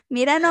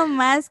Mira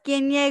nomás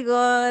quién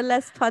llegó,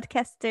 las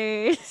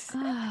podcasters.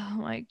 Oh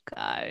my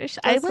gosh.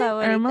 I Tus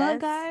blame Irma, favoritas.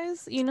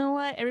 guys. You know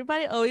what?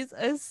 Everybody always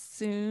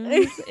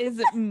assumes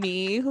it's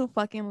me who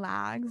fucking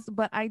lags,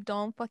 but I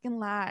don't fucking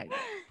lag.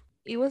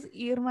 It was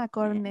Irma Look,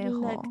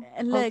 Cornejo.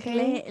 look,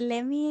 Okay?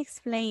 let me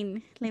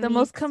explain. Let The me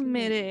most explain.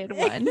 committed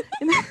one.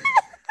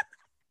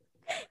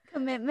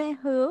 Commitment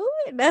who?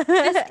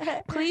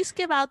 Just please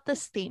give out the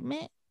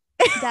statement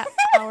that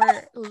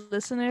our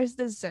listeners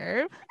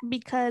deserve,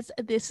 because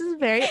this is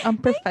very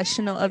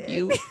unprofessional of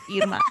you,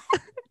 Irma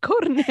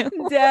Cornejo.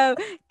 So,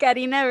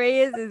 Karina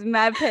Reyes is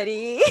mad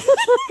petty.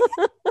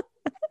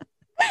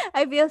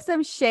 I feel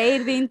some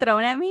shade being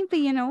thrown at me, but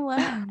you know what?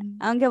 I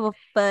don't give a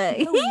fuck.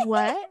 You know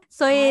what?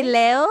 Soy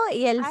Leo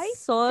y el I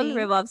sol think,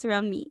 revolves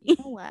around me. you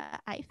know what?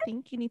 I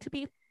think you need to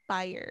be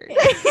fired.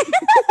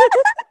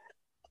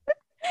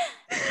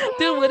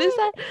 Dude, what is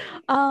that?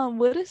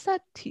 What is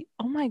that?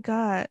 Oh my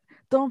God.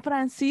 Don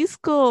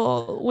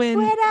Francisco. When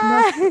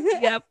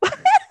Fuera! yep.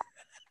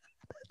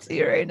 That's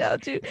you right now,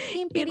 too.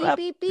 Beep, beep, beep,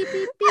 beep, beep,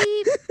 beep,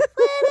 beep.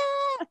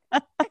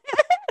 Fuera!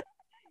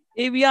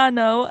 If y'all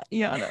know,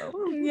 y'all know.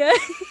 Yeah.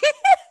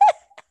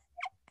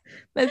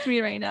 That's me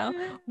right now.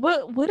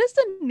 What is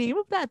the name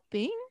of that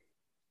thing?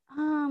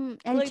 El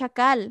Like,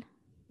 Chacal.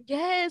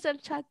 yes, El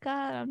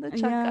Chacal. I'm the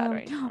Chacal Yeah.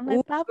 right now. I'm Ooh,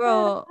 like, "La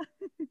girl. fuera."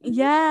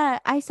 Yeah,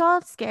 I saw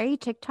a scary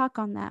TikTok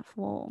on that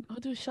fool. Oh,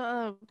 dude, shut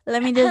up.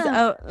 Let me just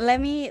let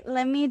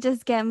me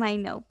just get my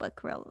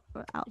notebook out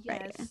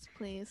right here. Yes,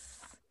 please.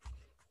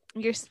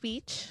 Your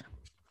speech.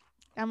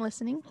 I'm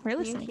listening. We're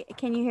listening.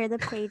 Can you hear the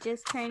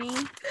pages turning?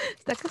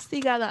 Está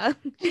castigada.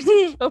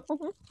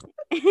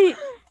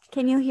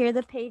 Can you hear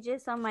the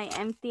pages on my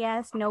empty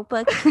ass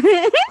notebook?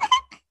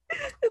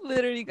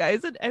 Literally,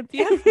 guys, an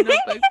empty ass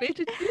notebook. Bitch,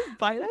 did you just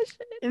buy that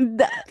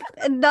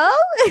shit? No.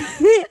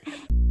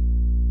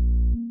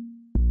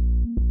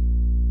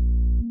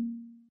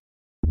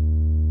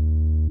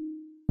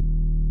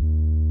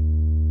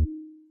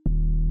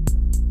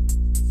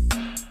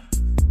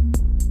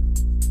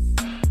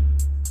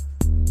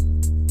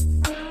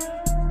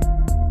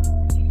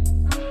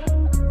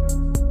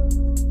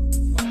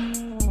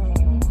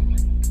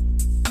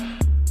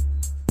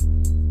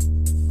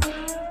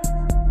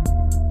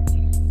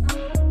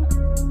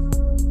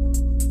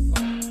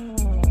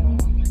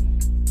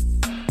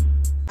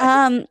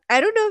 I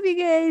don't know if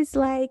you guys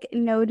like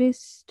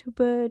noticed,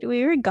 but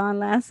we were gone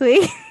last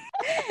week.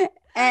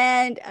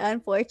 And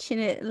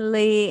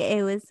unfortunately,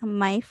 it was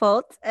my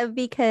fault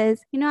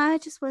because I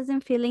just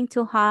wasn't feeling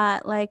too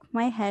hot. Like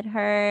my head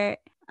hurt.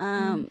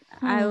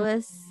 I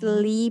was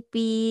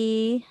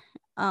sleepy.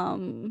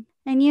 And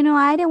I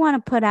didn't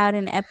want to put out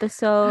an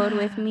episode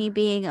with me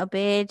being a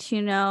bitch,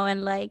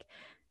 and like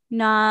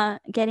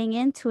not getting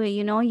into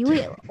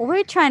it.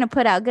 We're trying to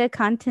put out good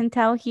content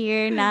out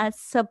here, not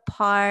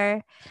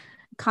subpar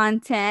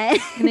content.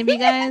 And if you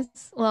guys,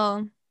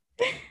 well,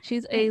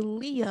 she's a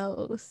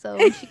Leo, so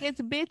when she gets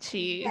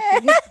bitchy,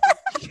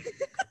 she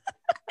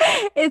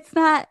gets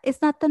bitchy.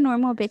 It's not the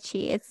normal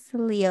bitchy. It's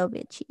Leo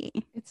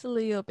bitchy. It's a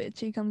Leo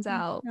bitchy comes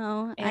out.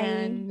 No,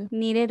 And I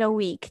needed a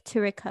week to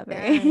recover.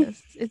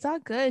 yes, it's all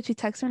good. She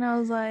texted me and I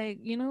was like,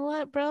 you know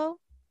what, bro?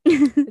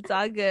 It's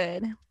all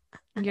good.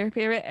 Your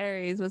favorite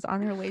Aries was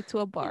on her way to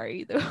a bar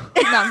either. No,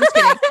 I'm just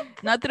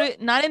kidding.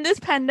 Not in this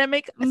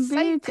pandemic.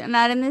 Bitch,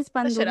 not in this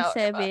pan Shit dulce,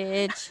 out.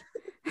 bitch.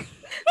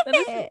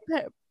 That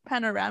is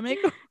panoramic.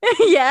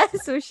 Yeah,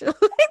 social.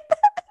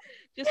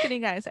 Just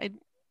kidding, guys.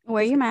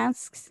 Wear your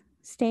masks.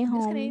 Stay Just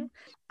home. kidding.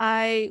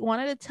 I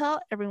wanted to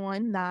tell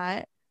everyone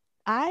that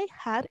I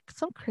had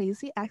some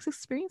crazy axe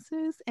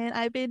experiences and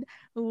I've been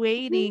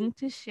waiting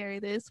to share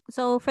this.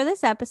 So for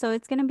this episode,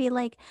 it's going to be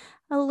like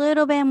a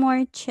little bit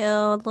more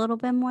chill, a little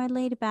bit more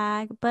laid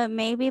back. But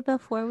maybe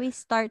before we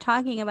start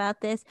talking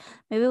about this,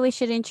 maybe we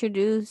should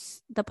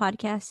introduce the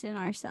podcast and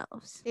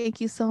ourselves. Thank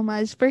you so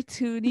much for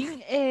tuning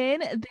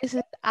in. This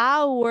is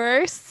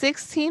our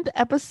 16th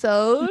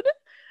episode.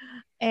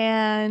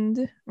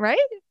 And right?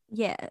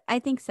 Yeah, I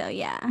think so.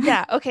 Yeah.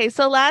 Yeah. Okay.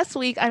 So last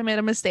week I made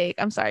a mistake.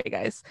 I'm sorry,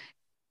 guys.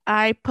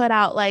 I put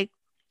out like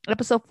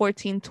episode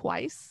 14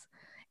 twice.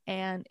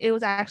 And it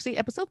was actually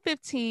episode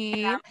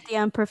 15. The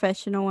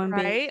unprofessional one,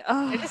 Right?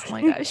 Oh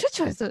my gosh. Shut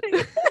your ass up.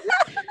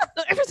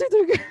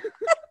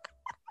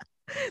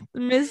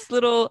 Miss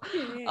Little,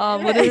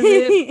 what is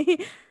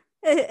it?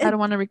 I don't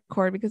want to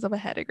record because of a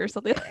headache or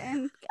something.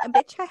 And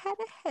bitch, I had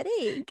a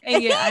headache.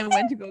 And yeah, I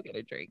went to go get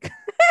a drink.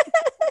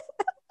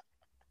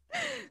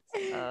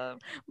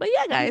 But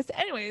yeah, guys,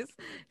 anyways,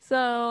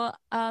 so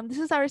this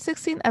is our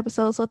 16th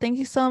episode, so thank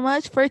you so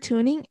much for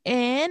tuning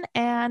in,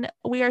 and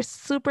we are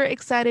super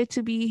excited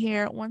to be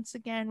here once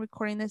again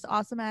recording this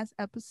awesome ass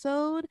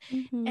episode.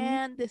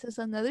 And this is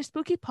another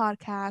spooky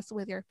podcast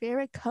with your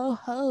favorite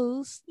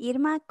co-host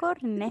Irma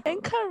Cornejo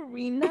and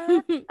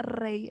Karina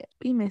Reyes.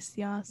 We miss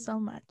y'all so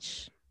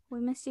much. We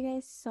miss you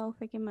guys so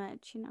freaking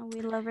much.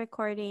 We love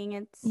recording.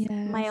 It's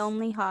my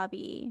only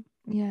hobby.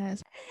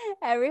 Yes.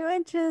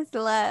 Everyone just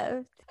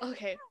left.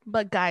 Okay,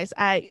 but guys,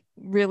 I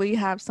really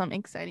have some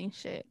exciting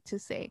shit to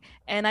say.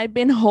 And I've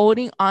been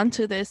holding on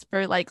to this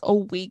for like a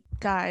week,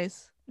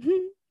 guys.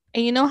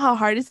 And you know how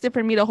hard it's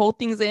for me to hold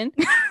things in?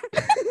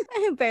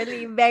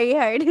 Barely, very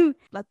hard.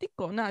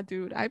 Platicona,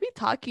 dude. I be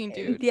talking,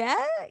 dude. Yeah,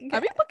 I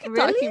be fucking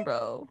really? talking,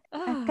 bro.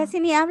 Casi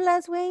ni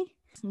hablas, güey.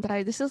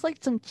 Guys, this is like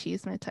some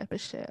cheeseman type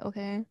of shit,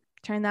 okay?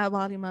 Turn that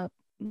volume up.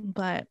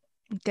 But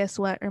guess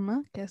what,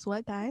 Irma? Guess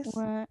what, guys?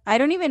 What? I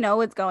don't even know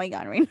what's going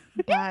on right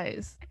now.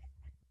 Guys,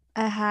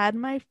 I had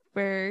my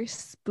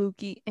first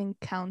spooky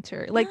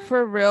encounter. Like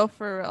for real,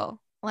 for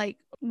real. Like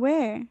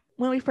Where?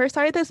 when we first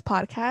started this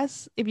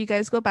podcast, if you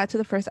guys go back to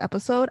the first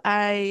episode,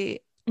 I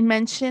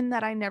mentioned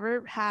that I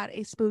never had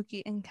a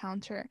spooky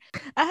encounter.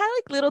 I had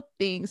like little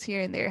things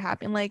here and there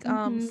happen, like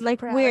sleep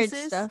Like weird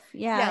paralysis. stuff.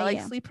 Yeah, Yeah, like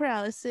yeah. sleep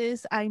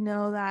paralysis. I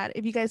know that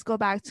if you guys go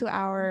back to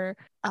our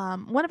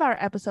one of our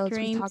episodes,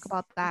 we talk Dreams,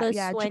 about that. los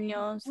Yeah,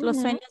 sueños, los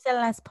mhm. sueños de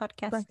las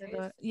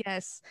podcasters.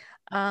 Yes.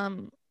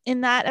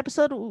 In that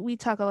episode, we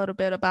talk a little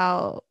bit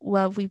about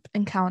what we've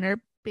encountered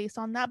based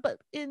on that, but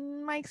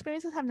in my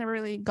experiences, have never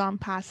really gone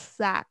past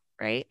that,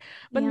 right?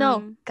 But no,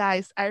 Yeah.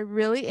 guys, I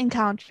really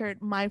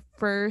encountered my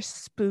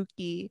first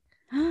spooky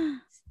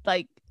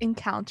like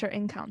encounter.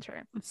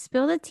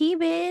 Spill the tea,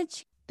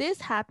 bitch.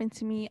 This happened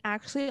to me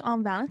actually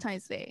on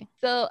Valentine's Day.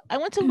 So I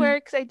went to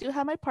work because I do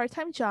have my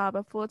part-time job,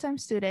 a full-time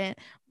student,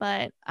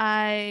 but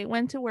I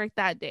went to work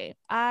that day.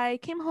 I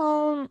came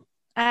home.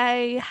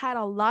 I had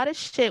a lot of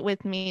shit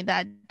with me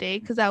that day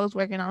because I was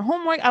working on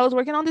homework. I was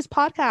working on this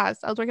podcast.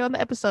 I was working on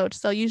the episode.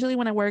 So usually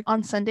when I work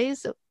on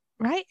Sundays,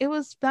 right? It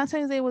was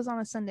Valentine's Day was on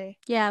a Sunday.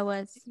 Yeah, it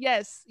was.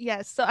 Yes.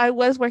 So I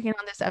was working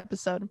on this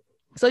episode.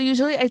 So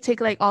usually I take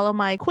like all of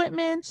my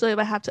equipment. So if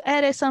I have to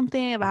edit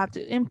something, if I have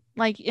to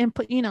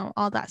input,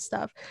 all that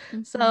stuff.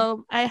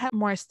 So I have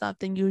more stuff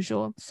than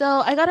usual. So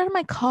I got out of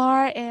my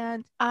car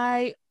and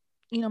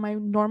my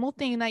normal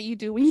thing that you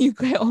do when you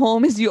get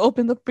home is you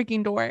open the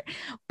freaking door.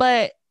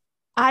 But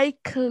I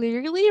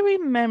clearly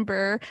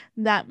remember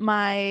that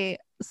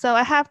so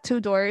I have two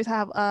doors. I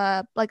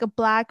have like a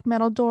black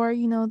metal door,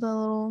 the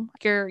little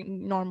your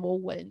normal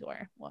wooden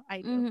door. Well,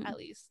 I do at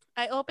least.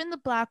 I opened the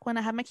black one.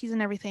 I have my keys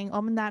and everything.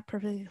 Opened that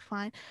perfectly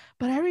fine.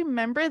 But I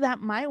remember that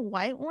my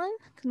white one,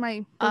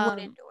 my The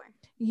wooden door.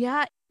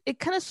 yeah, it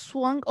kind of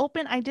swung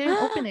open. I didn't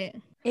open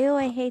it. Ew,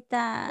 I hate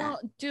that. No,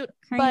 dude,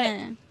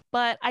 Karina.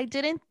 but I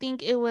didn't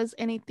think it was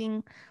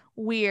anything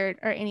weird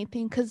or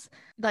anything because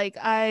like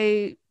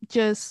I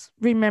just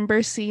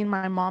remember seeing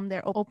my mom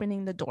there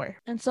opening the door.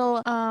 And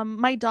so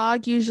my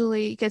dog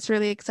usually gets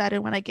really excited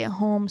when I get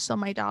home, so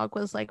my dog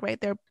was like right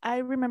there. I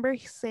remember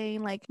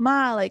saying like,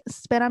 ma, like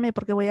espérame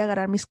porque voy a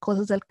agarrar mis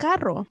cosas del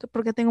carro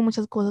porque tengo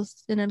muchas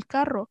cosas en el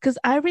carro, because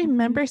I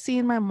remember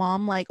seeing my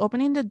mom like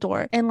opening the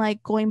door and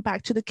like going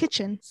back to the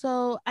kitchen.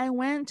 So I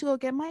went to go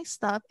get my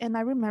stuff and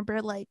I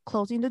remember like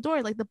closing the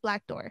door, like the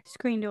black door,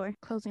 Screen door.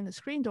 closing the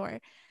screen door.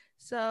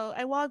 So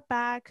I walked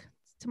back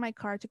to my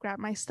car to grab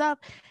my stuff.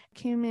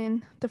 Came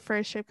in the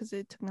first trip because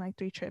it took me like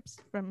 3 trips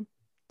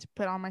to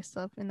put all my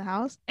stuff in the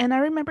house. And I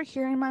remember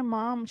hearing my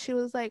mom. She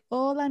was like,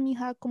 "Hola,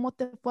 mija, ¿cómo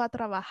te fue a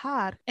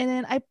trabajar?" And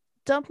then I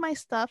dumped my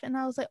stuff and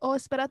I was like, "Oh,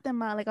 espérate,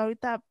 ma. Like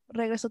ahorita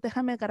regreso,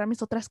 déjame agarrar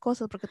mis otras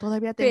cosas porque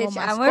todavía tengo Bitch,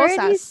 más I'm already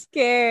cosas."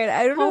 scared.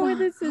 I don't know where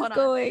this is Hold on.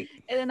 going.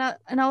 And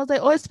I was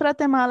like, "Oh,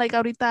 espérate, ma. Like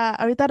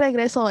ahorita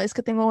regreso. Es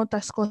que tengo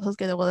otras cosas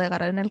que debo de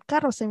agarrar en el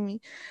carro. Se me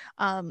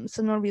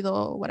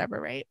olvidó, whatever,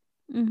 right?"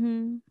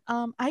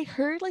 I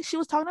heard like she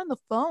was talking on the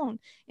phone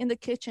in the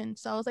kitchen.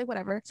 So I was like,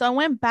 whatever. So I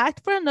went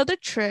back for another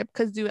trip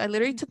because dude, I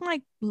literally took my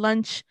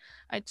lunch.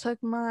 I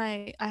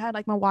had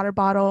like my water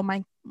bottle,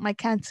 my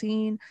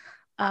canteen,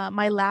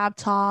 my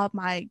laptop,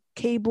 my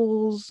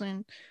cables,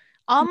 and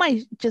all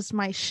my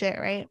shit,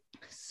 right?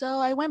 So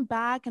I went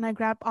back and I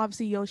grabbed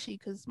obviously Yoshi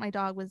because my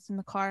dog was in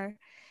the car.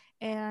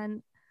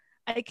 And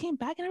I came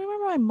back and I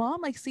remember my mom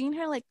like seeing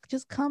her like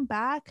just come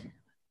back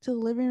to the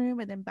living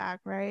room and then back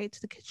right to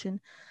the kitchen.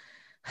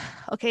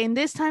 Okay, and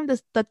this time, the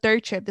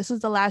third trip, this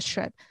is the last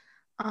trip.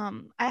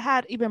 I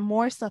had even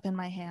more stuff in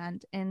my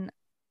hand, and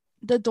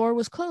the door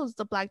was closed.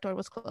 The black door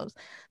was closed.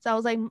 So I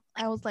was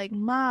like,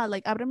 ma,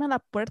 like, ábreme la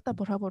puerta,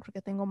 por favor,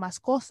 porque tengo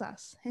más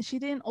cosas. And she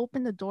didn't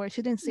open the door.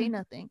 She didn't say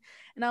nothing.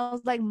 And I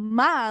was like,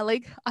 ma,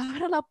 like,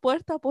 abre la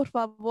puerta, por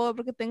favor,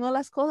 porque tengo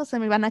las cosas, se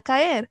me van a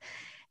caer.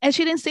 And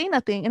she didn't say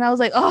nothing. And I was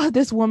like, oh,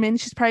 this woman,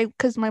 she's probably,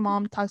 because my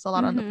mom talks a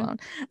lot on the phone.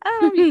 I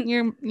don't know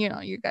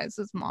if your guys'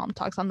 mom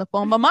talks on the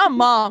phone, but my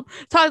mom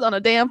talks on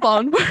a damn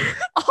phone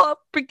all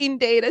freaking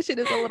day. That shit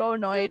is a little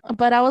annoyed.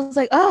 But I was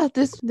like, oh,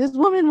 this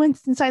woman went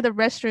inside the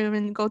restroom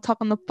and go talk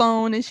on the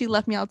phone and she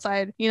left me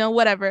outside,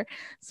 whatever.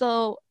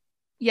 So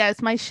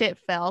yes, my shit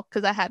fell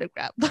because I had to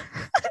grab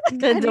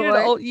the door.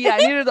 I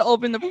needed to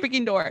open the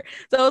freaking door.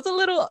 So I was a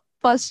little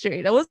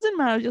frustrated. I wasn't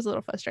mad, I was just a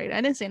little frustrated. I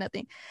didn't say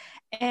nothing.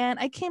 And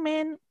I came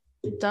in,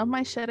 dumped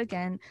my shit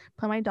again,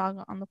 put my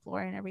dog on the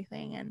floor and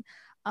everything. And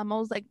I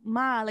was like,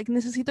 ma, like,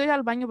 necesito ir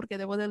al baño porque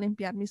debo de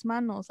limpiar mis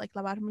manos, like,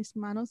 lavar mis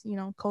manos,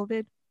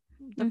 COVID.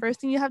 The first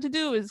thing you have to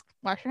do is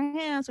wash your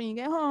hands when you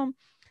get home.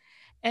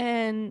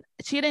 And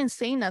she didn't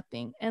say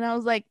nothing. And I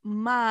was like,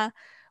 Ma,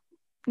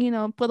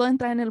 puedo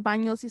entrar en el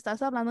baño. Si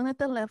estás hablando en el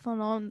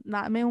teléfono,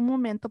 dame un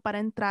momento para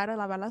entrar a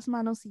lavar las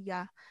manos y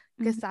ya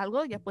que Mhm.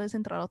 salgo, ya puedes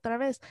entrar otra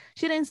vez.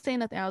 She didn't say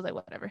nothing. I was like,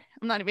 whatever.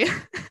 I'm not even,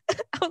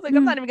 I was like,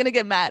 I'm not Mhm. even going to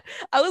get mad.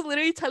 I was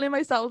literally telling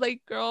myself,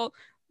 like, girl,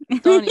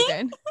 don't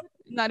even.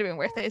 Not even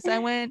worth it. So I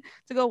went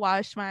to go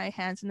wash my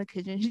hands in the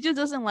kitchen. She just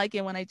doesn't like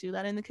it when I do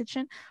that in the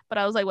kitchen. But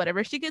I was like, whatever.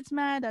 If she gets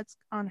mad, that's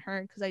on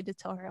her because I did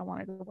tell her I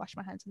wanted to wash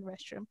my hands in the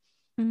restroom.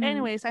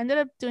 Anyways, I ended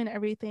up doing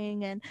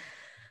everything and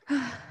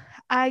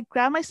I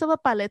grabbed myself a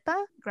paleta,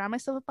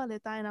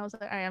 and I was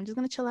like, all right, I'm just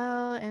gonna chill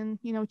out and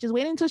just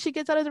wait until she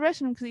gets out of the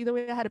restroom because either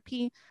way I had to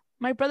pee.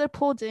 My brother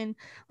pulled in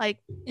like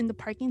in the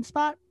parking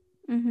spot.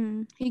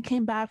 Mhm. He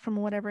came back from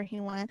whatever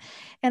he went,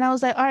 and I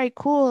was like, all right,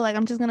 cool. Like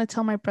I'm just gonna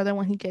tell my brother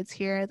when he gets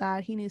here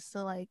that he needs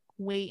to like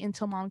wait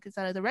until mom gets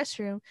out of the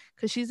restroom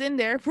because she's in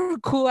there for a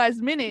cool ass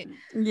minute.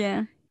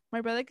 Yeah.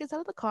 My brother gets out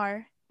of the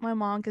car. My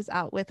mom gets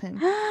out with him.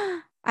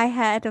 I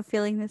had a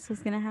feeling this was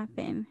gonna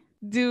happen.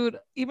 Dude,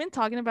 even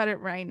talking about it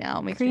right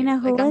now makes me Karina,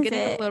 who like I'm was getting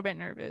a it? little bit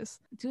nervous.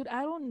 Dude,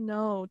 I don't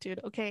know,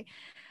 dude. Okay.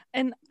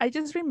 And I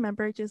just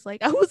remember just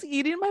like I was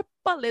eating my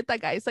paleta,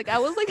 guys. Like I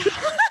was like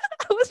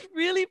I was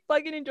really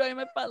fucking enjoying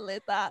my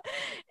paleta.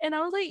 And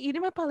I was like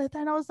eating my paleta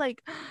and I was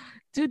like,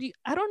 dude,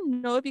 I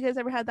don't know if you guys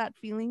ever had that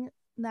feeling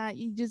that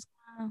you just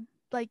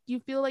like you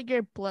feel like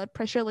your blood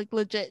pressure like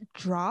legit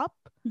drop.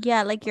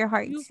 Yeah, like your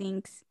heart You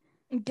sinks.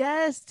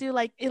 Yes, dude,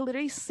 like it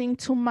literally sank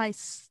to my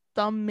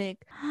stomach.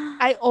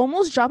 I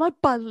almost dropped my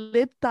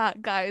paleta,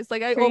 guys.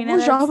 Like I Karina,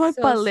 almost dropped that's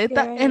my so paleta,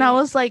 and I scary.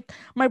 was like,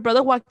 my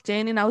brother walked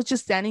in, and I was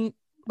just standing,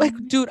 like,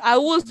 dude, I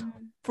was Mhm.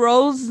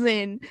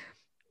 frozen.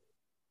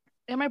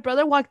 And my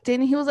brother walked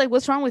in, and he was like,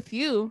 "What's wrong with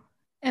you?"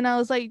 And I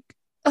was like,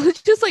 I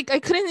was just like, I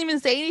couldn't even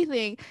say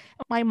anything.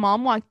 My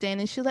mom walked in,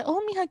 and she was like,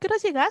 "Oh, mija, ¿qué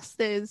horas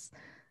llegaste?"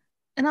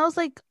 And I was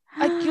like,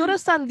 ¿A qué hora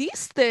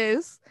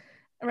saliste?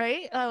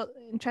 Right?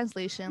 In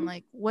translation,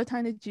 like, what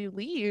time did you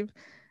leave?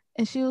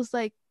 And she was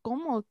like,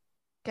 ¿Cómo?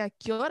 ¿Que a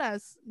qué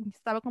horas?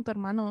 Estaba con tu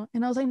hermano.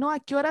 And I was like, no, ¿a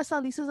qué horas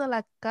saliste de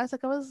la casa?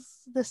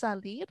 ¿Acabas de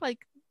salir? Like,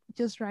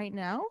 just right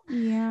now?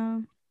 Yeah.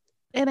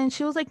 And then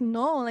she was like,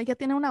 no, like, ya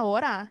tiene una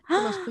hora que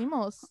nos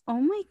fuimos. Oh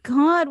my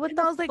God, what And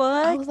the I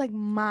fuck? was like,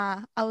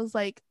 ma, I was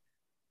like,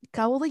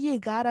 acabo de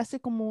llegar hace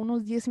como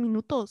unos 10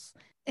 minutos.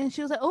 And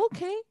she was like, oh,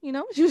 okay,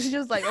 she was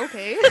just like,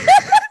 okay.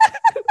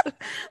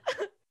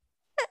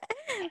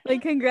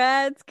 Like,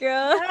 congrats,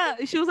 girl. Yeah,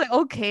 she was like,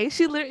 okay.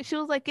 She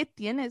was like, ¿Qué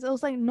tienes? I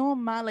was like, no,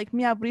 ma, like,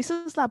 me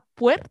abriste la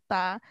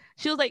puerta.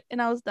 She was like,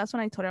 that's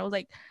when I told her, I was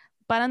like,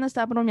 para no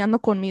estar bromeando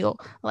conmigo.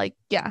 Like,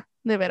 yeah,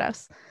 de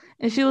veras.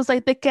 And she was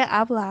like, ¿De qué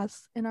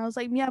hablas? And I was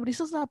like, me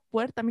abriste la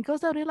puerta. Me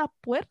acabas de abrir la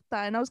puerta.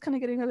 And I was kind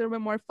of getting a little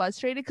bit more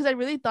frustrated because I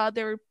really thought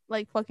they were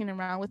like fucking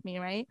around with me,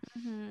 right?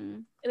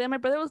 Mhm. And then my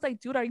brother was like,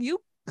 dude, are you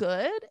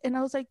good? And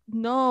I was like,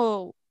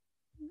 no,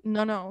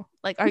 no, no.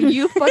 Like, are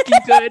you fucking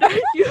good? Are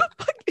you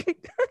fucking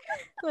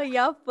Like,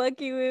 y'all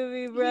fucking with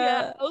me, Yeah,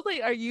 bro. I was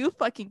like, are you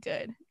fucking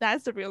good?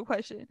 That's the real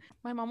question.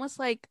 My mom was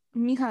like,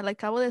 mija, like,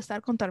 acabo de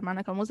estar con tu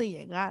hermana, acabamos de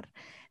llegar.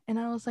 And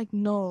I was like,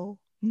 no,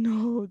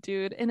 no,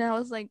 dude. And I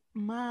was like,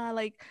 ma,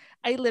 like,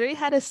 I literally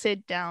had to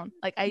sit down.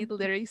 Like, I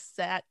literally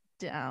sat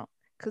down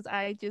because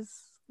I just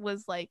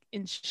was like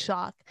in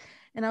shock.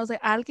 And I was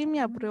like, alguien me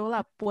abrió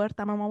la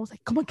puerta. My mom was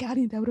like, ¿Cómo que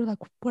alguien te abrió la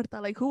puerta?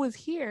 Like, who was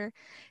here?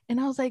 And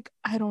I was like,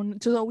 I don't know.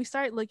 So we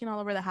started looking all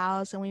over the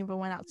house and we even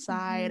went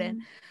outside. Mhm.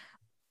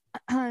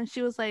 And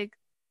she was like,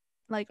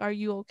 are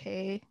you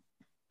okay?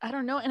 I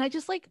don't know. And I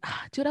just like,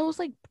 dude, I was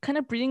like kind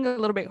of breathing a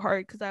little bit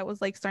hard because I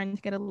was like starting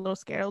to get a little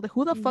scared. Like,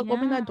 who the fuck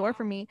opened Yeah. that door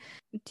for me?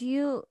 Do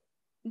you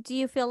do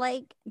you feel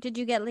like did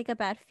you get like a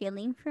bad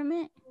feeling from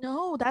it?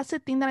 No, that's the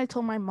thing that I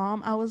told my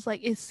mom. I was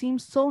like, it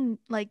seems so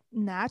like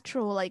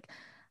natural. Like,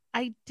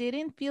 I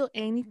didn't feel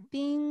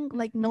anything,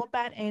 like no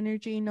bad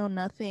energy, no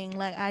nothing.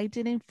 Like, I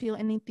didn't feel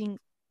anything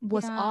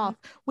was Yeah. off,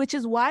 which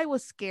is why it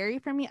was scary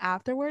for me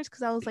afterwards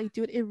because I was like,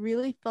 dude, it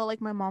really felt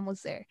like my mom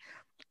was there.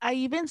 I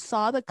even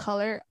saw the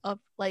color of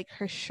like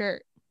her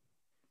shirt.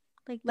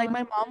 Like the Like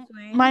one she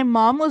was my wearing?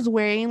 mom was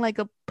wearing like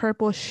a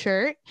purple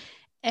shirt,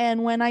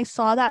 and when I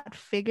saw that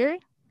figure,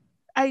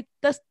 I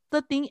that's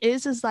the thing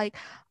is like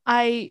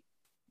I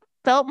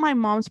felt my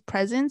mom's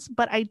presence,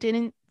 but I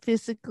didn't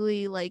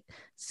physically like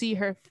see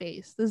her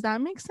face. Does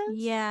that make sense?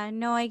 Yeah,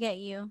 no, I get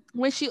you.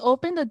 When she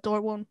opened the door,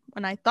 when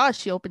I thought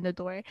she opened the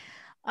door,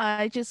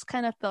 I just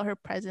kind of felt her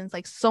presence,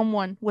 like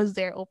someone was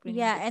there opening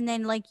Yeah, the and door.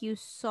 then like you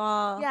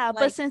saw Yeah,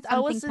 but like since I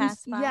something was in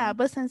pass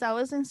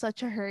by.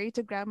 such a hurry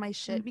to grab my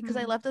shit because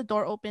I Mhm. left the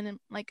door open in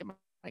like in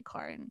my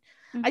car, and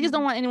I just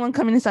don't Mhm. want anyone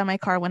coming inside my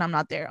car when I'm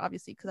not there,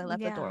 obviously, because I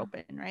left the door Yeah.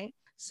 open, right?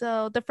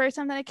 So the first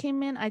time that I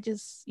came in, I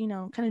just,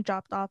 kind of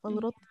dropped off a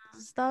little Yeah.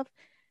 stuff,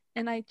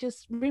 and I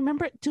just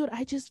remember, dude,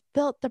 I just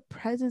felt the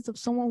presence of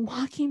someone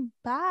walking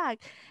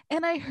back,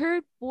 and I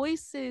heard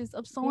voices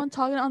of Yeah. someone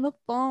talking on the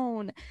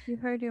phone. You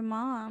heard your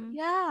mom.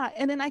 Yeah,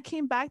 and then I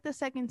came back the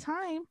second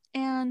time,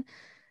 and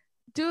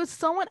dude,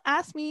 someone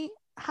asked me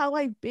how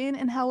I've been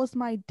and how was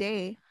my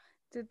day.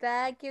 Dude,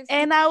 that gives me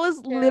And I was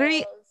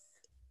literally chills.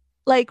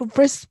 like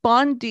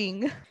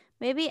responding.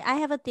 Maybe I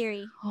have a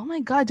theory. Oh my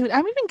god, dude,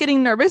 I'm even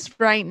getting nervous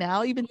right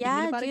now, even thinking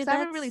Yeah, about it, because dude, I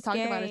haven't that's really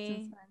talked about it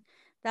since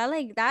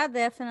scary. That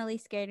definitely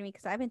scared me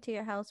because I've been to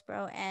your house,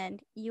 bro,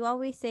 and you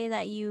always say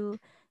that you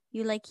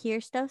like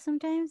hear stuff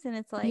sometimes, and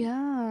it's then. like,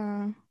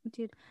 Yeah.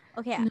 dude,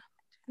 okay. No,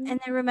 dude. And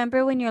then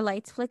remember when your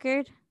lights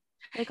flickered,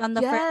 like on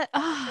the first Yeah.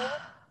 episode,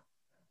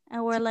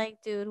 and we're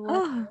like, dude,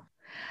 what? Oh,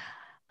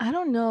 I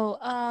don't know.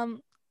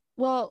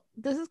 Well,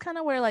 this is kind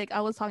of where like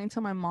I was talking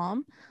to my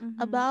mom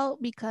Mhm.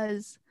 about,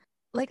 because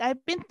like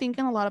I've been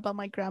thinking a lot about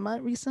my grandma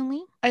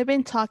recently. I've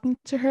been talking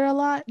to her a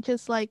lot,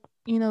 just like,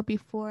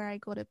 before I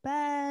go to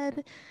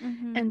bed,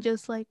 and Mhm.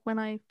 just like when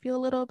I feel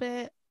a little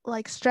bit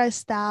like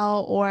stressed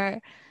out, or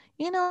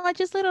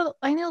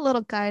I need a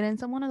little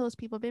guidance. I'm one of those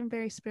people. I've been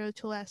very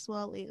spiritual as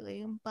well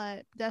lately,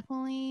 but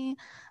definitely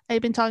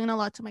I've been talking a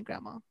lot to my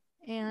grandma.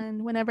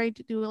 And whenever I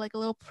do like a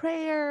little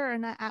prayer,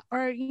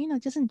 or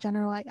just in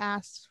general, I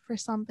ask for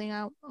something,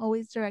 I'm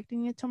always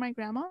directing it to my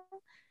grandma.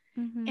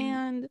 Mhm.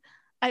 And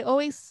I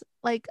always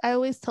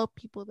tell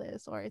people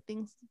this, or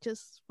things,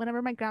 just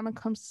whenever my grandma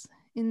comes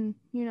in,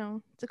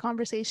 to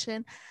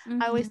conversation,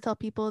 I always Mhm. tell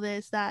people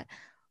this, that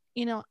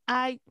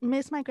I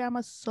miss my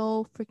grandma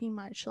so freaking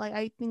much. Like,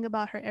 I think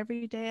about her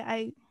every day.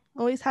 I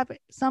always have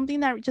something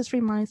that just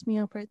reminds me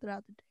of her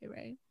throughout the day,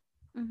 right?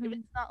 If Mhm.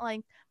 it's not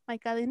like my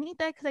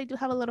cadenita, because I do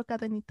have a little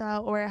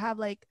cadenita, or I have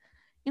like,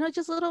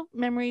 just little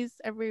memories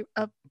every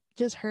of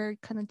just her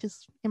kind of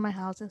just in my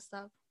house and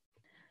stuff.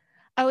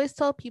 I always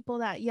tell people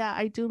that, yeah,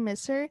 I do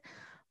miss her,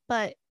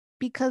 but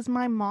because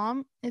my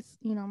mom is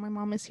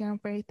here, I'm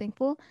very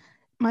thankful.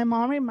 My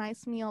mom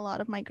reminds me a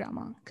lot of my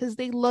grandma, because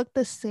they look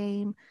the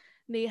same.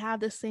 They have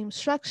the same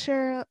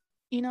structure.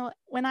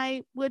 When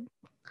I would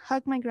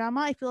hug my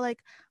grandma, I feel like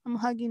I'm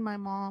hugging my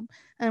mom.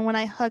 And when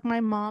I hug my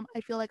mom,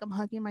 I feel like I'm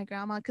hugging my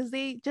grandma, because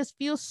they just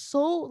feel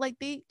so, like,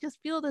 they just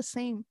feel the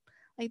same.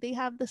 Like, they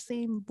have the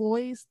same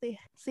voice, the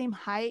same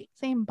height,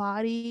 same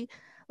body.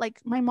 Like,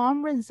 my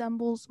mom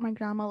resembles my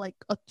grandma like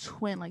a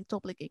twin, like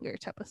doppelganger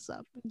type of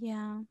stuff.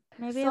 Yeah.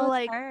 Maybe it So was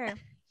like, her.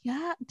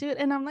 yeah, dude,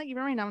 and I'm like,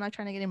 even right now, I'm not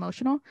trying to get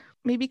emotional.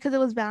 Maybe because it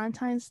was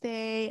Valentine's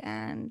Day,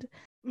 and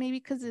maybe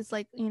because it's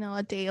like,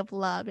 a day of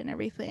love and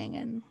everything.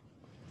 And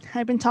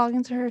I've been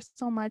talking to her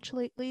so much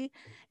lately,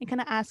 and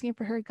kind of asking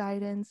for her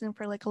guidance and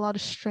for like a lot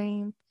of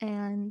strength,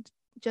 and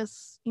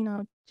just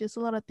a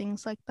lot of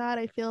things like that.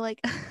 I feel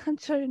like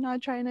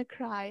not trying to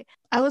cry.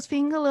 I was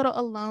feeling a little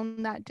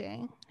alone that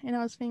day, and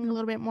I was feeling a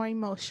little bit more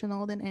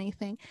emotional than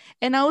anything.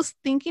 And I was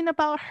thinking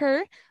about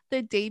her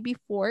the day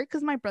before,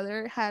 because my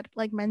brother had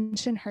like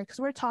mentioned her, because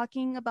we're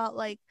talking about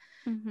like,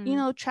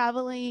 Mhm.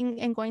 traveling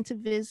and going to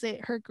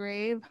visit her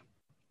grave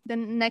the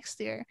next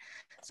year.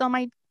 So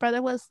my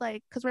brother was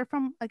like, because we're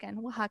from, again,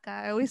 Oaxaca.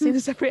 I always say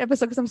this every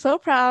episode because I'm so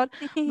proud,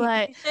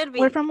 but You should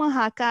we're be. from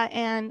Oaxaca,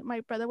 and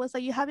my brother was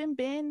like, you haven't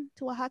been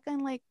to Oaxaca in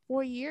like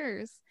 4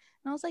 years.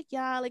 And I was like,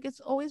 yeah, like it's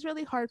always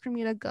really hard for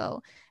me to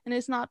go. And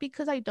it's not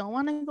because I don't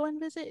want to go and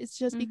visit. It's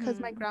just because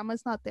my Mhm.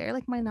 grandma's not there.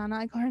 Like my Nana,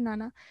 I call her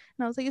Nana.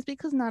 And I was like, it's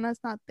because Nana's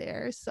not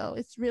there. So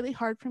it's really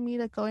hard for me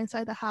to go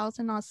inside the house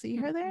and not see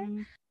her there.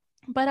 Mhm.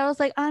 But I was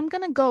like, I'm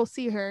gonna go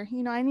see her.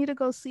 I need to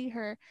go see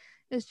her.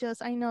 It's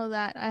just I know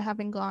that I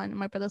haven't gone. And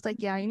my brother's like,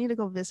 yeah, you need to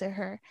go visit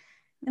her.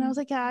 And I was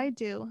like, yeah, Mhm. I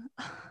do.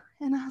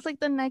 And I was like,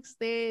 the next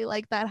day,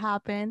 like that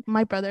happened.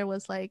 My brother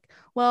was like,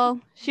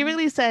 well, she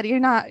really said you're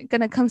not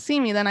gonna come see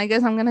me. Then I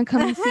guess I'm gonna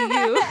come and see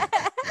you.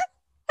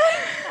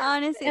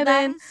 Honestly, And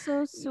that then, is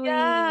so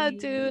yeah,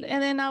 dude. sweet.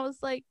 And then I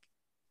was like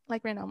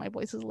right now, my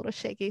voice is a little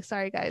shaky.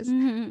 Sorry, guys.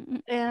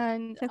 Mhm.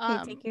 And It's okay.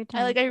 Take your I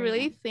time, like I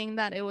really Karina. think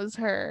that it was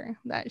her,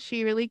 that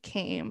she really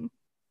came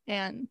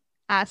and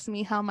asked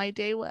me how my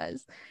day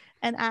was,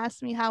 and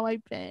asked me how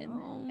I've been.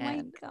 Oh my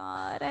And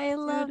God, I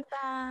love dude,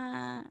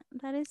 that.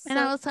 That is and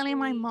so I was telling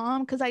my sweet.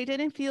 mom, because I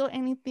didn't feel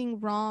anything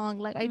wrong.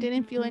 Like, I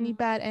didn't feel any Mhm.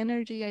 bad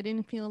energy. I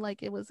didn't feel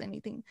like it was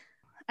anything.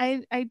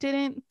 I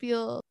didn't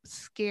feel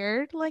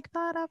scared like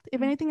that. After,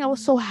 if anything, I was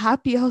so Mhm.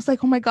 happy. I was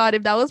like, oh my god,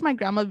 if that was my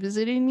grandma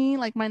visiting me,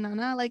 like my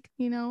nana, like,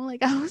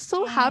 like I was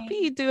so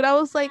happy, Dang. dude. I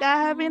was like,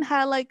 I haven't Yeah.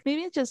 had, like,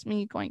 maybe it's just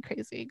me going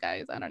crazy,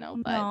 guys, I don't know,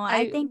 but No, I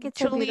I think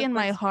it's a truly in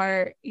beautiful my experience.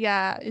 heart,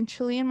 yeah, and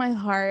truly in my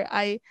heart,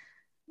 I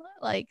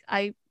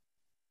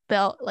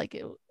felt like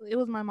it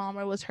was my mom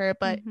or it was her.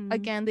 But Mhm.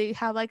 again, they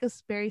have like a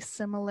very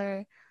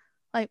similar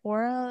like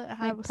aura,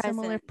 have Like a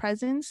similar present.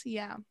 presence,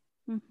 yeah.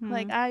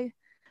 Like, Mhm.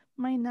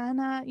 my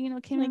nana,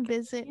 came and Like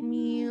visit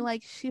me. yeah.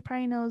 Like, she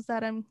probably knows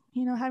that I'm,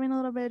 having a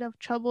little bit of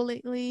trouble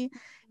lately.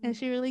 And Mhm.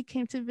 she really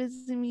came to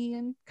visit me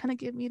and kind of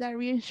give me that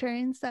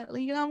reassurance that,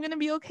 like, I'm gonna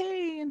be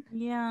okay. And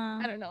Yeah.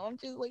 I don't know, I'm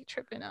just like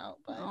tripping out,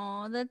 but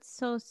Oh, that's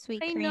so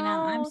sweet, I Karina.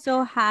 I'm know.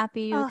 so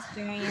happy you uh,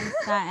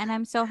 experienced that, and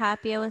I'm so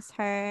happy it was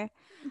her.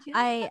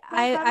 yeah,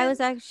 I was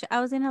actually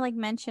I was gonna like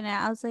mention it.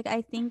 I was like,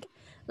 I think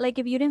like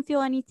if you didn't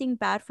feel anything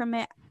bad from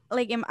it,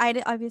 like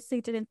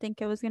obviously didn't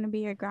think it was gonna be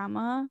your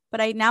grandma,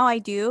 but I now I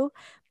do.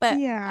 But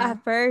yeah,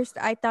 at first,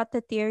 I thought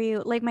the theory,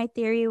 like my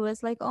theory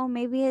was like, oh,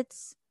 maybe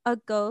it's a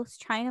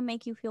ghost trying to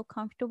make you feel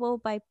comfortable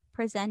by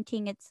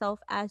presenting itself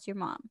as your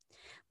mom.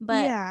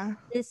 But yeah.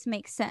 this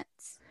makes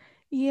sense.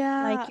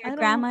 Yeah, Like your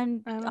grandma I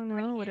don't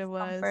already know what is it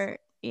was. comfort.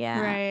 Yeah.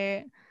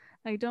 Right.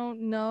 I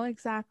don't know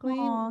exactly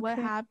Oh, what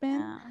happened,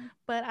 Karina.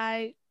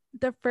 but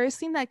the first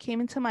thing that came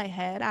into my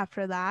head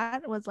after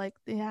that was like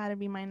it had to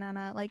be my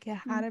nana, like it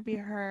had to be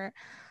Mhm. her.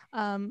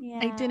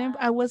 Yeah.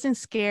 I wasn't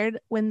scared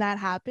when that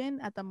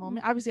happened at the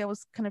moment. Mhm. Obviously, I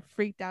was kind of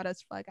freaked out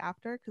as fuck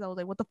after because I was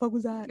like, what the fuck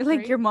was that? Like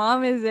Right? your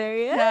mom is there,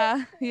 yeah?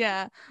 Yeah,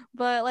 yeah.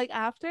 But like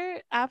after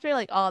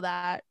like all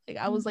that, like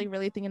I was Mhm. like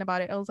really thinking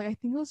about it. I was like, I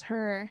think it was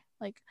her.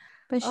 Like,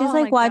 But she's oh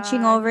like my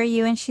watching God. over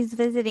you and she's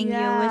visiting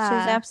you, which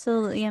is Yeah.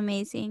 absolutely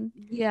amazing.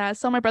 Yeah,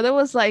 so my brother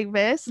was like,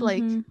 "Ves,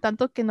 like Hmm.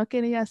 tanto que no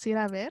querías ir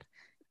a ver,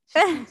 she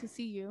came to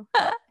see you."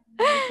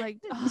 And I was like,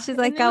 oh, She's and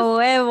like it a was,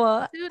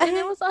 huevo. dude, and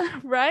it was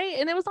on right,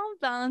 and it was on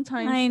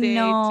Valentine's I Day,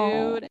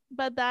 know. dude.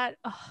 But that,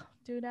 oh,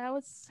 dude,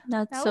 That's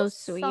that so was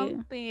sweet.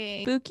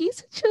 something spooky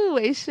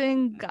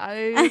situation,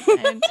 guys,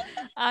 and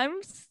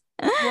I'm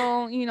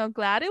well,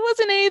 glad it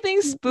wasn't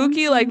anything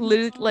spooky, like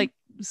Mhm.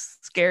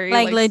 scary,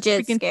 Like like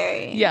legit freaking,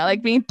 scary. yeah,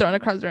 like being thrown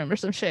across the room or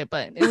some shit.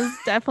 But it was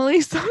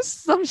definitely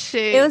some It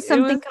shit. was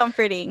something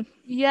comforting.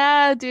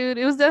 Yeah, dude,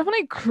 it was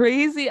definitely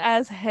crazy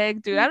as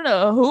heck, dude. I don't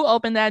know who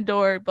opened that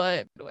door,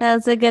 but That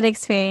was a good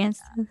experience.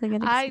 That's a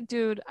good experience.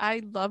 dude,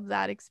 I love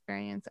that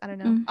experience. I don't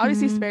know.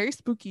 Obviously, it's Hmm. very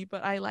spooky,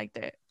 but I liked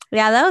it.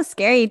 Yeah, that was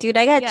scary, dude.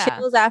 I got Yeah.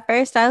 chills at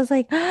first. I was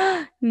like,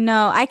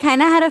 no. I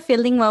kind of had a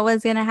feeling what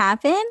was gonna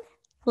happen.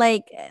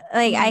 Like,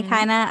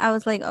 Hmm. I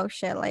was like, oh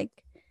shit, like,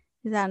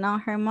 is that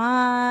not her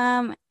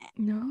mom?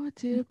 No,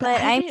 dude, but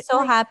But I I'm didn't so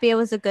like happy it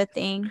was a good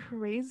thing.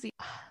 crazy,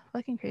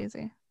 fucking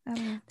crazy. I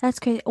don't know. That's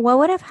crazy. What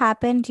would have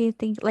happened, do you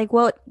think? Like,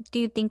 what do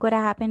you think would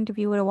have happened if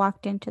you would have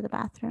walked into the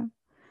bathroom?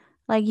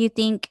 Like, you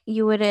think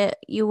you would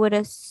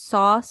have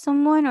saw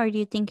someone, or do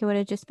you think it would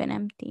have just been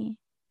empty?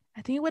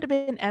 I think it would have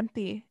been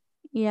empty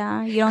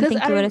Yeah, you don't because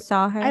think you would have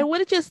saw I her? would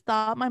have just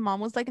thought my mom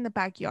was like in the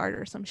backyard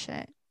or some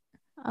shit.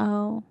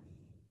 Oh,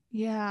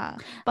 Yeah,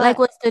 like but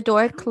was the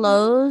door I don't know.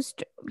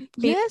 closed?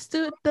 Yes,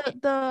 dude.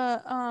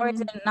 Or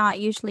is it not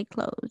usually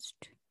closed?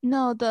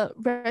 No, the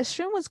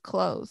restroom was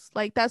closed.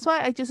 Like that's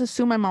why I just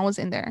assumed my mom was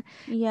in there.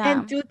 Yeah.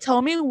 And dude,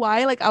 tell me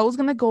why. Like I was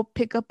gonna go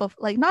pick up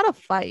like not a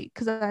fight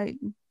because I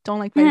don't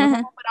like fighting with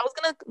my mom, but I was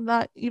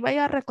gonna iba a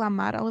ir a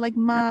reclamar. I was like,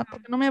 ma, ¿por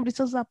qué no me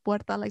abriste la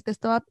puerta? Like te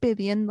estaba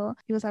pidiendo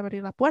ibas a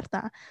abrir la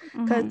puerta.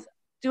 Because Mhm.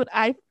 dude,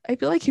 I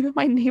feel like even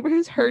my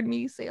neighbors heard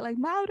me say like,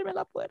 ma, ábreme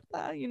la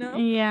puerta, you know?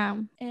 Yeah,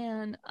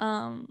 And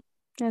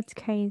that's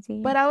crazy.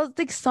 but I was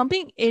like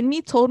something in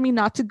me told me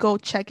not to go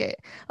check it.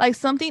 Like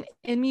something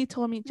in me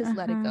told me just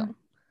let it Uh-huh.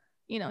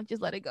 go,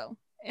 just let it go.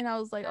 And I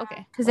was like,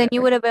 okay, Because then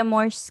you whatever. would have been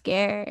more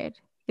scared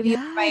if you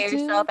were by Yeah,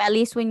 yourself. dude. At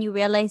least when you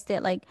realized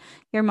it, like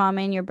your mom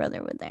and your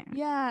brother were there.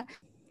 Yeah.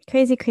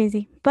 Crazy,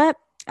 crazy. But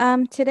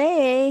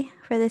today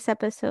for this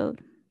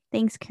episode,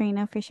 thanks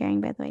Karina for sharing,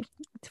 by the way.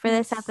 For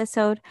this Yes.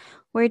 episode,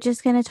 we're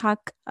just gonna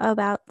talk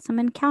about some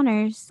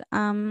encounters.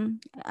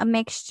 A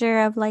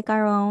mixture of like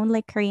our own,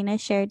 like Karina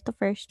shared the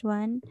first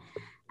one,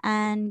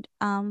 and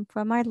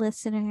from our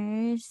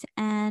listeners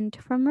and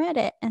from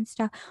Reddit and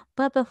stuff.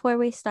 But before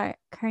we start,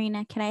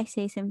 Karina, can I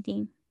say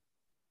something?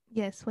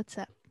 Yes. What's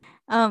up?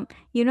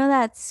 You know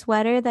that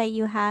sweater that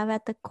you have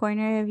at the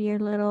corner of your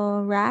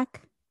little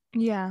rack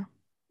Yeah.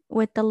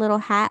 with the little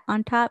hat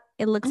on top?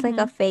 It looks like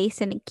a Mm-hmm.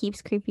 face and it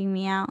keeps creeping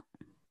me out.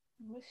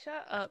 Well,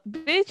 shut up,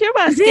 bitch. You're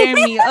about to scare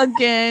me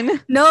again.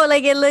 No,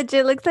 like it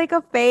legit looks like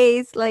a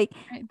face. Like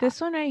Right,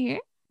 this one right here.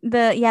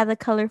 the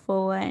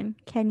colorful one.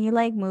 Can you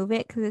like move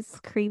it? Because it's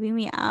creeping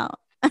me out.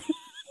 What?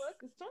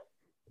 This one?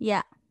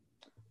 Yeah.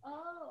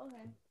 Oh,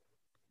 okay.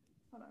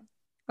 Hold on.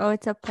 Oh,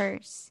 it's a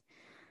purse.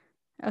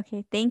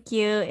 Okay, thank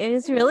you. It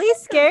was It looks really like a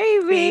scary,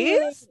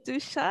 babe. face.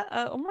 Dude, shut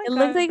up. Oh my It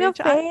looks god, like a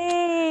bitch.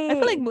 I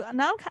feel like face.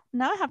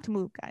 now I have to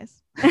move,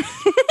 guys. Now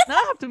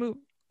I have to move.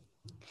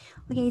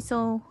 Okay,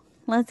 so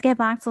let's get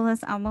back to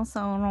this episode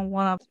on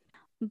what up.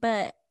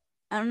 But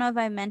I don't know if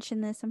I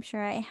mentioned this. I'm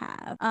sure I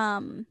have.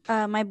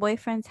 My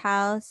boyfriend's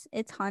house,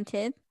 it's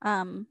haunted.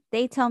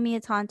 They tell me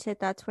it's haunted.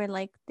 That's where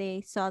like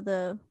they saw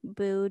the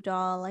Boo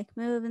doll like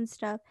move and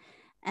stuff.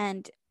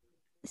 And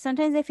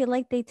sometimes I feel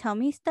like they tell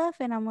me stuff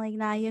and I'm like,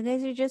 nah, you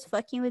guys are just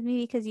fucking with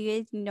me because you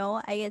guys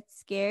know I get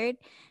scared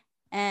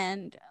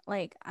and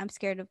like I'm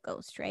scared of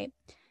ghosts, right?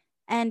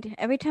 And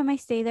every time I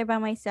stay there by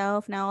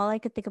myself, now all I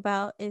could think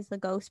about is the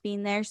ghost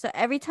being there. So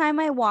every time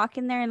I walk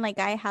in there and like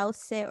I house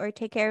sit or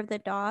take care of the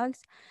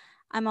dogs,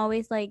 I'm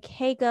always like,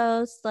 hey,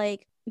 ghost,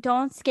 like,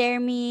 don't scare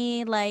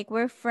me. Like,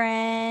 we're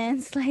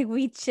friends. Like,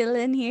 we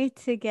chilling here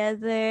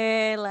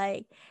together.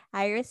 Like,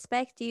 I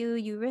respect you.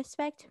 You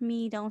respect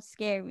me. Don't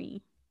scare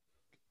me.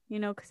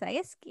 Because I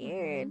get Mm-hmm.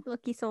 scared.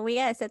 Lucky, so we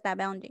gotta set that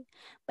boundary.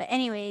 But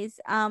anyways,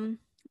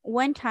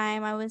 one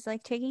time I was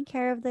like taking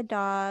care of the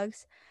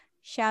dogs.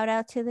 Shout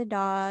out to the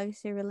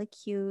dogs. They're really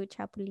cute.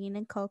 Chapulín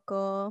and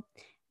Coco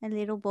and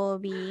little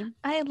Bobby.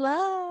 I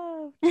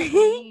love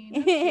Chapulín.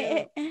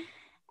 That's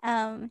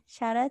cute.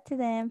 Shout out to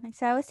them.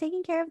 So I was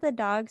taking care of the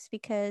dogs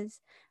because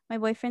my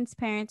boyfriend's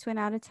parents went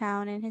out of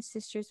town and his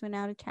sisters went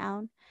out of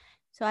town.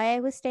 So I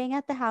was staying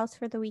at the house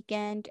for the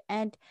weekend,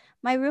 and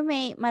my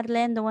roommate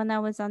Marlene, the one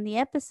that was on the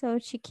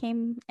episode, she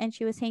came and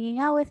she was hanging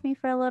out with me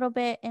for a little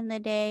bit in the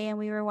day, and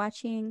we were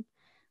watching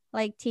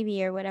like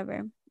TV or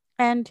whatever.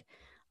 And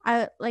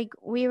I like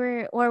we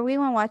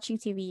weren't watching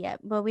TV yet,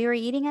 but we were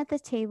eating at the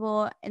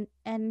table,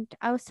 and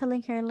I was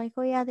telling her like,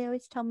 "Oh yeah, they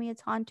always tell me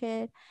it's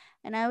haunted."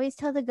 And I always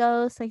tell the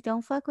ghosts like,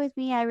 "Don't fuck with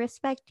me. I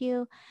respect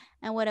you."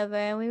 And whatever.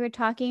 And we were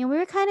talking and we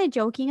were kind of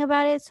joking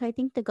about it, so I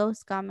think the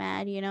ghost got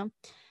mad, you know.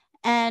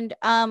 And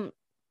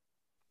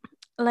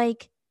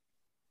like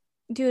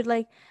dude,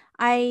 like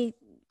I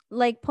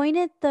like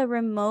pointed the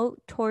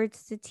remote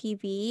towards the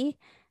TV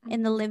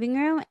in the Mm-hmm. living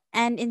room,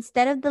 and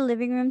instead of the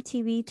living room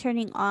TV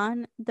turning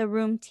on, the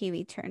room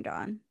TV turned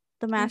on.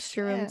 The Oh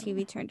master room shit.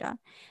 TV turned on.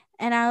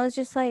 And I was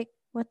just like,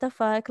 what the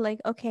fuck? Like,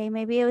 okay,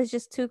 maybe it was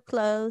just too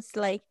close.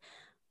 Like,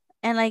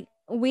 and like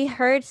we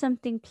heard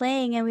something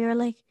playing and we were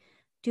like,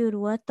 dude,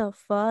 what the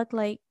fuck?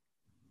 Like,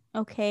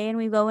 okay. And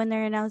we go in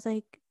there and I was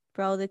like,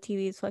 bro, the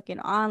TV is fucking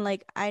on.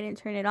 Like, I didn't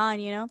turn it on,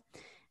 you know?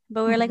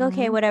 But we were like,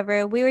 okay, Mm-hmm.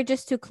 whatever. We were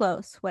just too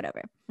close,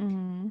 whatever.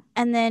 Mm-hmm.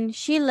 And then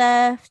she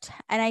left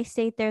and I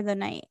stayed there the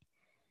night.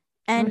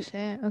 Oh And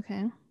shit.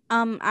 Okay.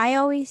 I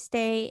always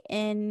stay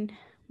in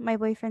my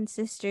boyfriend's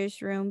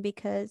sister's room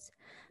because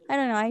I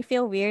don't know, I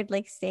feel weird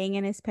like staying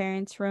in his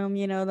parents' room,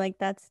 you know, like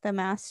that's the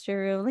master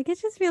room. Like it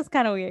just feels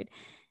kind of weird.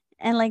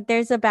 And like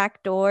there's a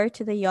back door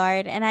to the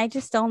yard and I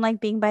just don't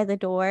like being by the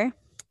door.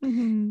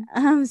 Mm-hmm.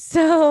 Um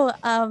so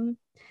um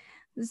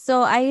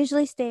so I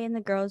usually stay in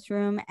the girls'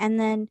 room and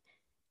then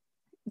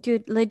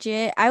dude,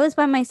 legit, I was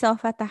by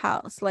myself at the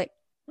house. Like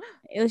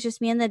it was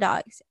just me and the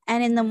dogs.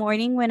 And in the Mm-hmm.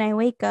 morning when I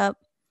wake up,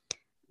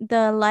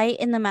 the light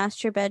in the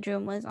master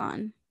bedroom was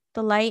on.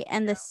 The light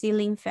and the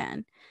ceiling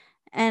fan.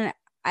 And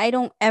I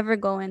don't ever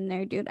go in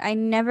there, dude. I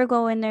never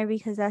go in there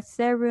because that's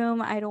their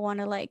room. I don't want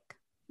to like,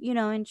 you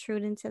know,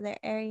 intrude into their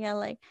area.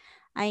 Like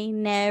I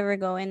never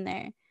go in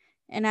there.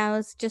 And I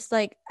was just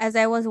like as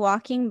I was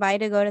walking by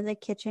to go to the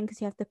kitchen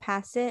cuz you have to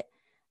pass it,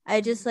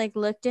 I just like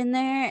looked in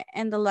there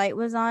and the light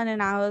was on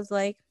and I was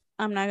like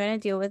I'm not going to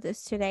deal with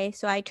this today.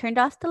 So I turned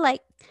off the light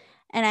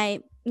and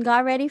I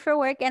got ready for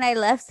work and I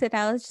left and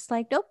I was just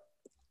like, nope,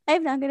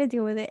 I'm not gonna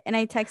deal with it. And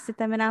I texted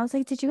them and I was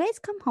like, did you guys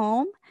come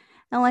home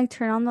and like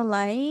turn on the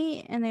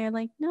light? And they're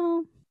like,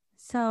 no.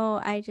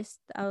 So I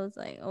was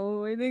like,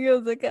 oh, I think it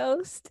was a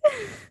ghost.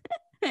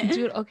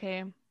 Dude,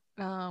 okay.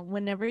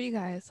 Whenever you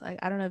guys like,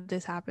 I don't know if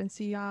this happens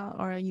to y'all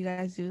or you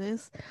guys do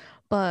this,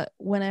 but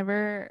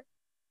whenever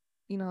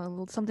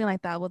something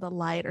like that with a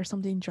light or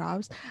something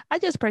drops, I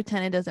just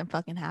pretend it doesn't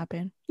fucking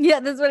happen. Yeah,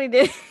 that's what I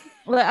did.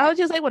 Like I was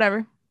just like,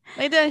 whatever.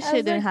 Like that I shit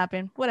was didn't like,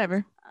 happen.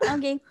 Whatever.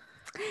 okay.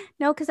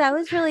 No, because I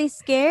was really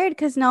scared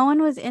because no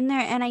one was in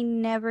there and I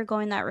never go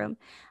in that room.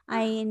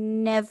 I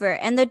never.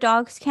 And the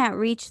dogs can't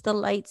reach the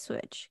light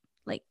switch.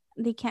 Like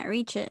they can't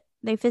reach it.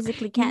 They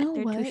physically You can't. know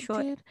They're too what,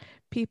 short. dude?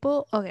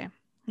 People, okay,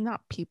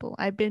 not people.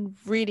 I've been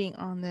reading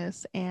on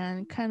this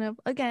and kind of,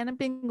 again, I've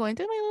been going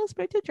through my little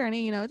spiritual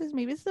journey, just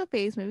maybe it's a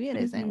phase, maybe it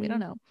isn't, we don't Mm-hmm.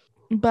 know.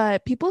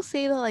 But people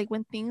say that, like,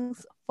 when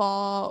things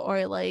fall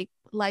or like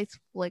lights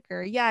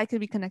flicker, yeah, it could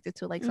be connected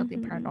to like something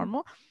Mm-hmm.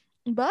 paranormal,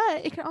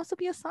 but it can also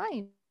be a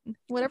sign.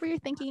 Whatever you're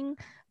thinking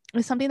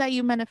is something that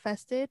you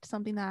manifested,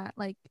 something that,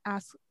 like,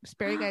 ask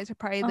spirit guides are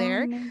probably Oh,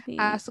 there.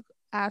 maybe.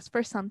 Ask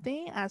for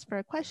something, ask for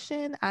a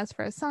question, ask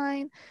for a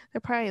sign.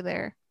 They're probably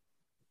there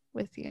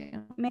with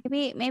you.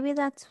 Maybe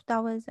that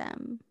was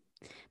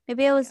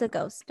maybe it was Yeah. a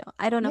ghost though.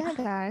 I don't know. Yeah,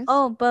 guys.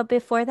 Oh, but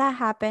before that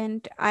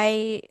happened,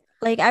 I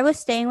was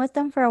staying with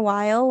them for a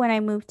while when I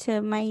moved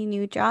to my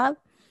new job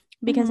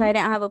because Mm-hmm. I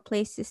didn't have a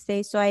place to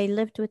stay. So I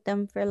lived with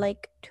them for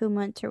like 2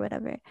 months or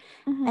whatever.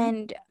 Mm-hmm.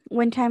 And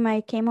one time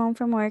I came home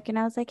from work and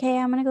I was like, "Hey,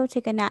 I'm gonna go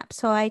take a nap."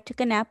 So I took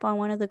a nap on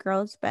one of the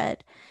girls'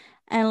 bed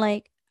and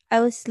like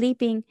I was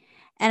sleeping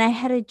and I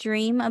had a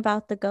dream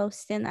about the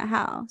ghost in the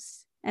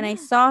house and I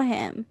saw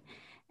him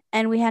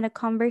and we had a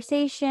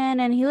conversation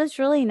and he was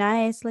really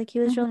nice, like he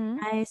was really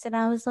Mm-hmm. nice, and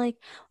I was like,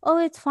 oh,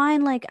 it's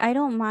fine, like I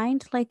don't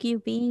mind like you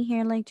being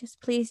here, like just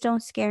please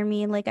don't scare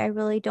me, like I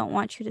really don't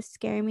want you to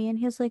scare me. And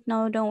he was like,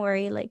 no, don't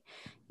worry, like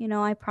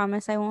I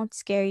promise I won't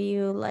scare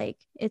you, like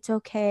it's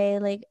okay,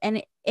 like.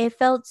 And it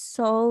felt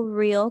so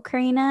real,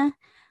 Karina.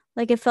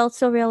 Like it felt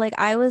so real, like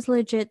I was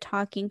legit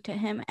talking to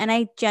him and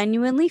I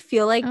genuinely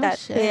feel like Oh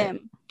that's shit.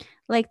 him,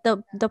 like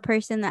the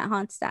person that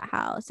haunts that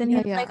house. And he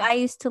Yeah, was like, yeah. I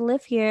used to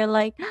live here,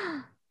 like.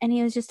 And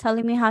he was just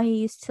telling me how he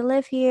used to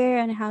live here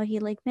and how he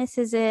like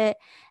misses it.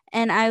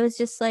 And I was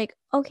just like,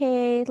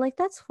 okay, like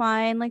that's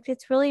fine, like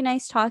it's really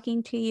nice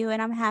talking to you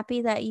and I'm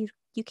happy that you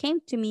came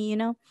to me,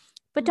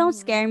 but don't Mm-hmm.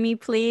 scare me,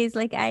 please,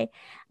 like I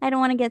don't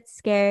want to get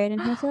scared.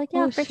 And he was like,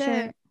 yeah, Oh for sure.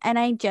 shit. And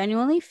I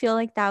genuinely feel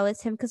like that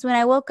was him because when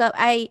I woke up,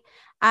 I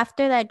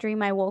after that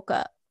dream I woke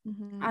up,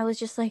 Mm-hmm. I was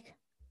just like,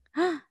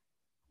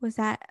 was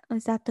that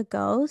the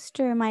ghost,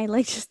 or am I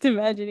like just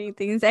imagining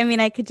things? I mean,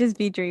 I could just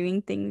be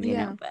dreaming things,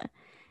 Yeah. but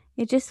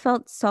it just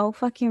felt so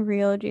fucking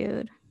real,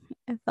 dude.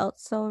 It felt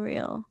so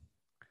real.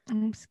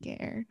 I'm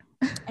scared.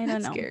 I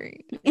don't That's know.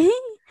 scary.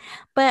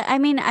 But I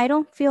mean, I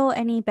don't feel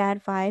any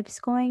bad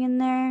vibes going in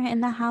there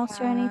in the house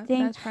or Yeah,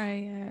 anything. that's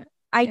probably it.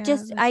 I Yeah,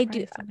 just, that's I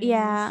do, probably something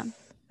yeah,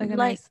 nice.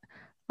 like,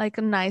 Like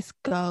a nice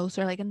ghost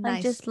or like a like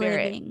nice just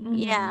spirit. living.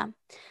 Mm-hmm. Yeah.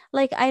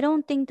 Like, I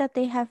don't think that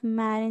they have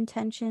mad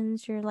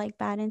intentions or like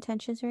bad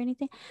intentions or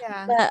anything.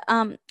 Yeah. But,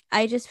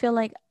 I just feel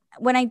like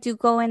when I do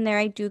go in there,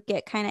 I do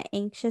get kind of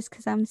anxious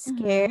because I'm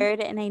Mm-hmm. scared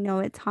and I know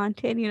it's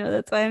haunted,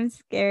 that's why I'm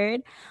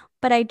scared.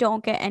 But I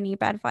don't get any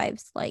bad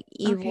vibes, like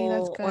Okay,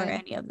 that's evil or good.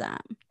 any of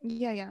that.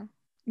 Yeah, yeah.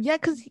 Yeah,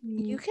 because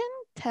Mm-hmm. you can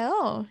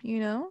tell, you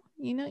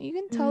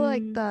can tell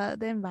like the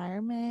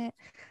environment,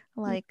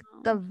 like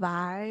the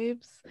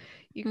vibes.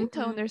 You can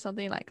tell when Mm-hmm. there's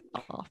something like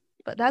off.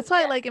 But that's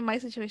why like in my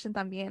situation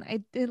también,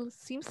 it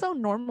seems so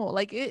normal.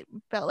 Like it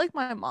felt like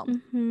my mom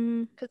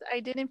Mm-hmm. because I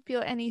didn't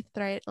feel any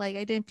threat. Like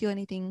I didn't feel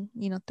anything,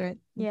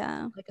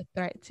 Yeah. like a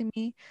threat to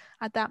me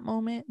at that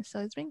moment. So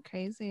it's been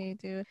crazy,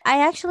 dude.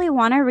 I actually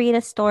want to read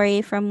a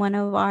story from one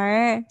of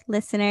our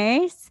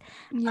listeners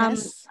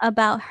Yes.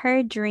 about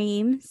her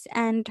dreams,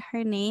 and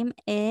her name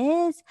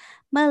is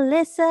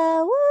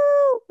Melissa.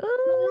 Woo!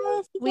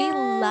 Ooh, we Melissa.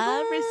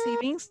 love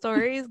receiving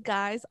stories,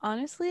 guys.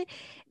 Honestly,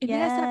 if you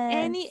guys have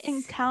any Yes.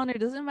 encounter,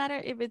 doesn't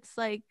matter if it's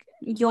like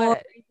Your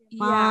what,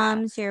 yeah,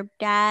 moms, your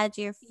dads,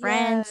 your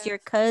friends, your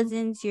yes,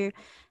 cousins,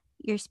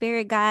 your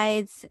spirit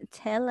guides,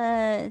 tell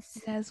us.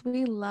 yes,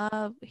 we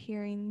love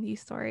hearing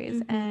these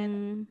stories. And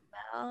Mm-hmm.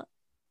 Mel,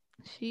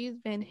 she's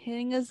been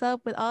hitting us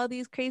up with all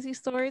these crazy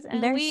stories,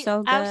 and They're we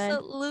so good.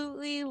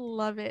 absolutely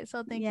love it.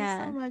 So thank you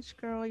so Yeah. much,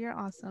 girl. You're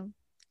awesome.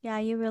 Yeah,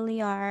 you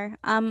really are.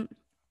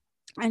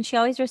 And she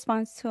always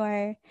responds to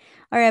our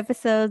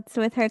episodes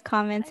with her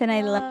comments, I and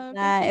I love know. Thank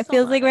that. you It so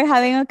feels like we're much.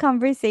 having a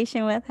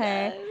conversation with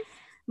her. Yes.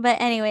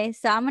 But anyway,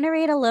 so I'm gonna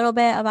read a little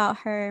bit about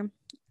her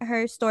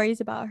stories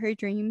about her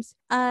dreams.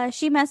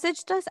 She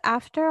messaged us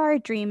after our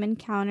dream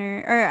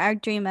encounter or our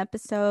dream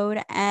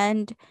episode,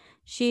 and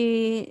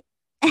she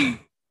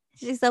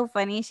she's so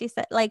funny. She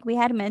said like we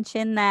had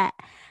mentioned that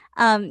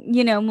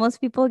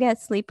most people get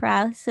sleep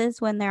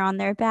paralysis when they're on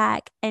their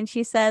back. And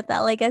she said that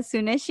like as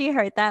soon as she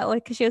heard that,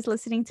 because she was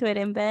listening to it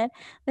in bed,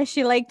 that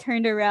she like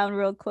turned around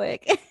real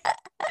quick.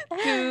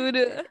 Dude,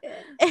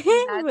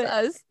 that's But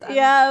us.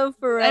 yeah,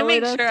 for I real, we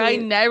make don't sure I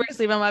sleep. never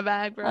sleep on my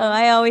back, Oh, bro.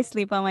 I always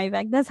sleep on my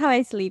back. That's how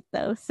I sleep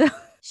though. So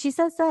she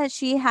says that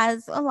she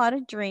has a lot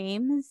of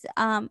dreams,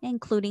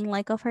 including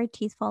like of her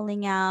teeth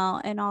falling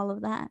out and all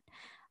of that.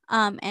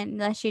 And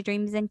that she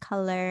dreams in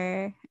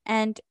color.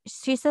 And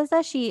she says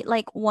that she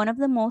like one of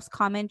the most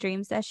common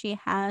dreams that she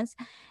has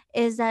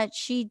is that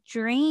she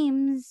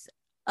dreams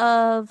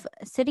of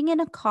sitting in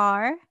a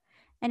car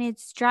and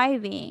it's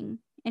driving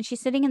and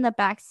she's sitting in the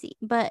back seat,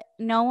 but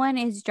no one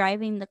is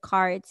driving the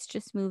car, it's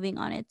just moving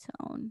on its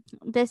own.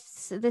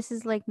 This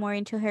is like more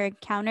into her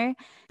encounter,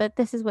 but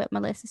this is what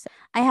Melissa said.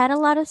 I had a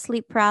lot of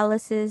sleep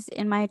paralysis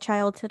in my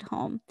childhood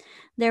home.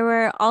 There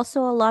were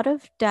also a lot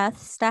of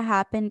deaths that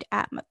happened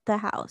at the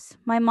house.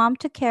 My mom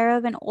took care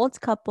of an old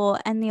couple,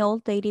 and the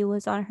old lady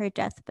was on her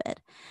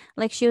deathbed.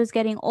 Like she was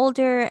getting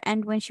older,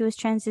 and when she was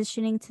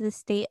transitioning to the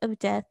state of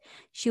death,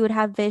 she would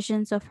have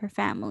visions of her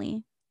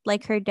family,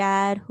 like her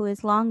dad, who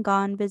is long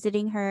gone,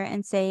 visiting her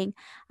and saying,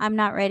 I'm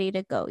not ready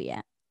to go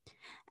yet.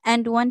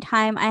 And one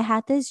time I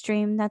had this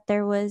dream that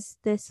there was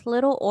this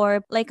little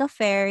orb like a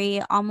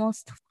fairy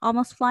almost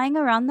flying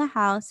around the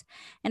house,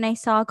 and I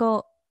saw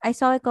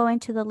it go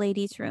into the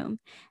lady's room,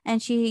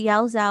 and she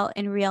yells out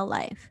in real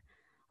life,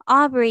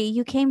 "Aubrey,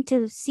 you came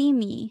to see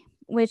me,"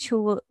 which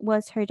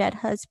was her dead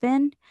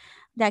husband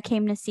that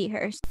came to see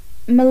her.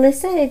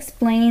 Melissa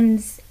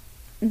explains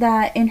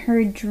that in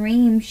her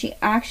dream she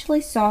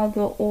actually saw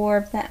the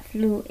orb that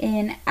flew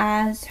in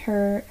as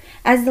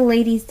the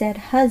lady's dead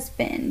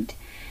husband,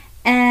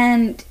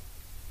 and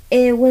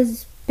it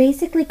was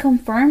basically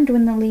confirmed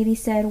when the lady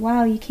said,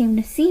 "Wow, you came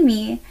to see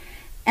me."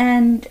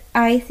 And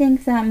I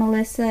think that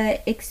Melissa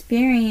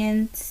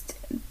experienced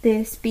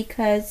this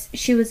because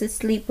she was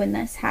asleep when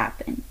this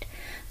happened.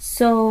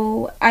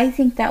 So I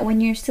think that when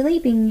you're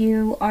sleeping,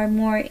 you are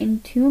more in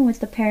tune with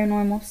the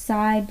paranormal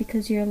side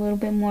because you're a little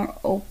bit more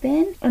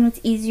open, and it's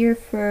easier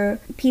for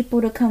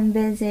people to come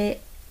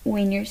visit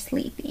when you're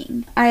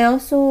sleeping. I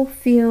also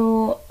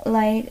feel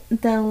like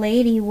the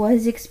lady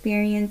was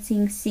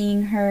experiencing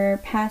seeing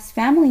her past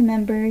family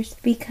members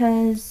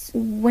because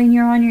when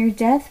you're on your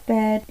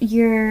deathbed,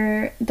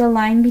 the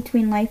line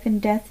between life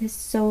and death is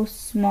so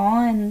small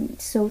and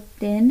so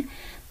thin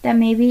that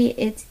maybe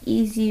it's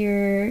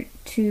easier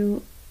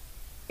to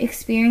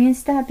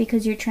experience that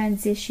because you're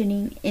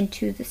transitioning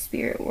into the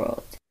spirit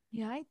world.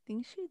 Yeah, I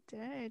think she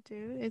did,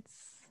 dude.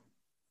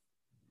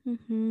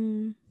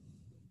 Mhm.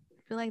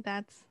 I feel like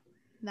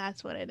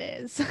that's what it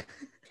is.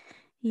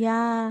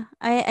 Yeah,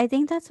 I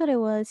think that's what it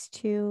was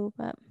too,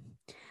 but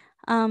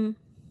um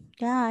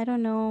yeah, I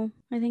don't know.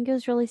 I think it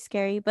was really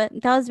scary, but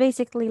that was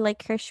basically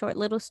like her short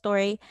little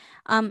story.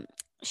 Um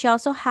she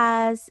also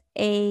has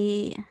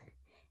a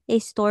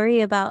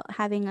story about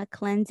having a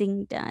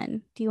cleansing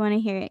done. Do you want to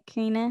hear it,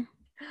 Karina?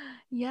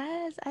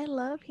 Yes, I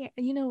love hearing.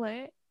 You know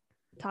what?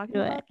 talking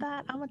Do it. about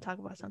that, I'm gonna talk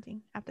about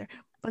something after.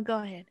 But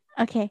go ahead.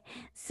 Okay.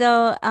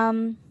 So,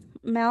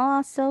 Mel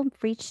also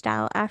reached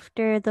out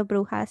after the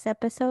Brujas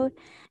episode.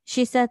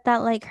 She said that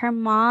like her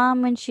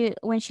mom when she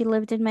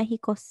lived in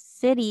Mexico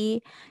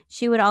City,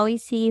 she would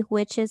always see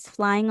witches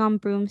flying on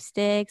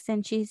broomsticks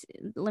and she's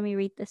let me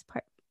read this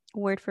part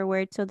word for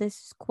word. So this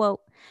is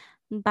quote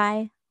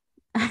by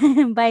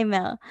by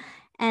Mel.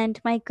 And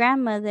my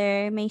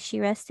grandmother, may she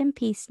rest in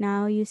peace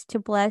now, used to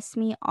bless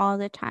me all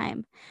the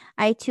time.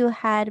 I too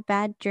had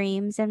bad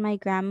dreams, and my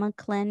grandma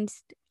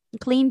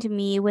cleaned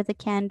me with a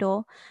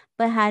candle,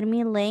 but had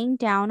me laying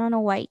down on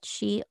a white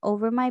sheet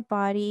over my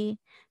body,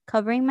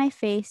 covering my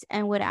face,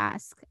 and would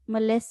ask,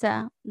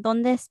 Melissa,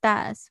 ¿dónde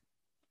estás?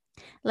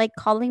 Like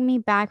calling me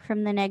back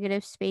from the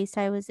negative space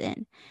I was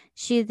in.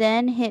 She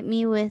then hit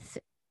me with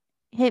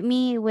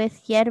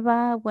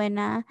hierba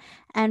buena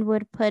and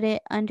would put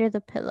it under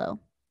the pillow.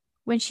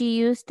 When she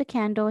used the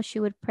candle, she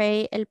would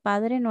pray El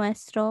Padre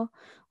Nuestro,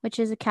 which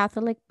is a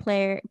Catholic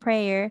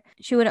prayer.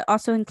 She would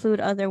also include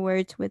other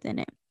words within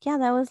it. Yeah,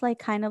 that was like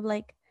kind of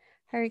like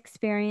her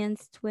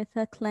experience with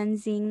a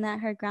cleansing that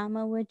her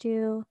grandma would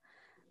do.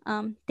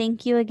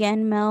 Thank you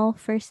again, Mel,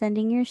 for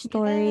sending your Yes,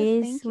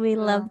 stories. thank you, We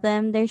girl. love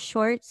them. They're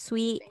short,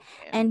 sweet, Thank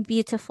you. and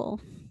beautiful.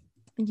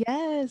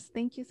 Yes,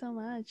 thank you so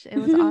much. It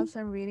was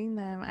awesome reading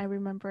them. I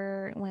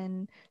remember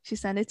when she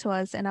sent it to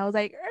us, and I was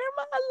like,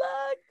 Irma,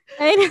 look,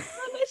 I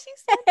look what she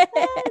sent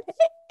us.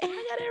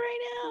 Look at it right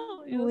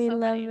now. It was We so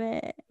love funny.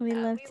 it. We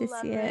Yeah, love we to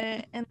love see it.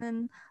 it. And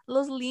then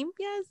Los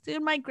Limpias,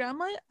 dude, my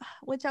grandma,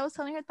 which I was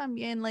telling her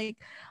también, like,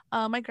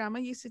 my grandma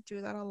used to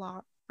do that a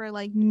lot for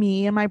like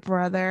me and my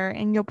brother.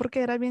 And yo porque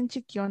era bien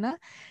chiquiona,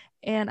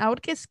 and I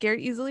would get scared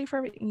easily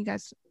for it. You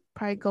guys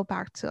probably go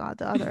back to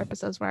the other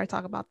episodes where I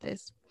talk about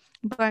this.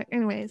 But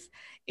anyways,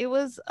 it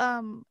was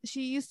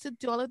she used to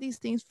do all of these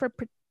things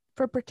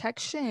for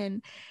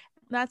protection.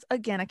 That's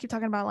again, I keep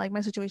talking about like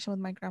my situation with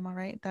my grandma,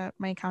 right? That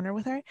my encounter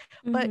with her.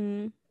 But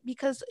Mm-hmm.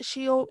 because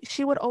she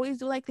would always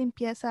do like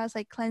limpiezas,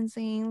 like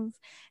cleansings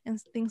and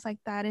things like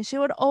that, and she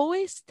would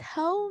always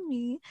tell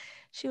me,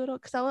 she would,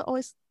 because I would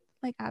always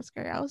like ask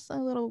her. I was a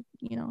little,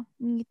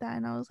 niñita,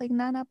 and I was like,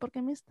 Nana, ¿por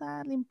qué me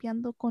está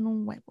limpiando con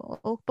un huevo?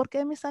 O ¿por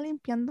qué me está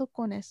limpiando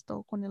con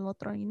esto, con el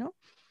otro, She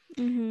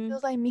Mm-hmm.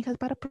 was like, mija, es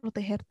para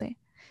protegerte,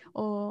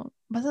 o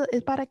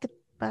es para que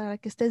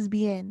estés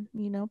bien,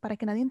 para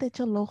que nadie te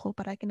eche el ojo,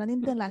 para que nadie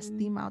te Mm-hmm.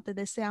 lastima o te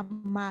desea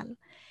mal.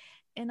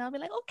 And I'll be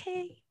like,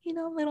 okay,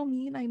 little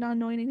me, like not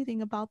knowing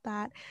anything about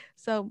that.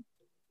 So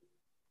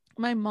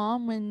my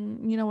mom,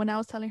 when I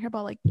was telling her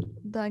about like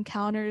the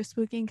encounter,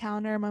 spooky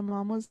encounter, my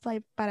mom was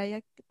like, para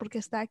ella, porque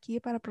está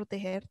aquí para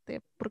protegerte,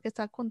 porque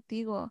está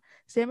contigo,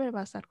 siempre va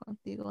a estar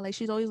contigo. Like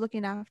she's always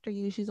looking after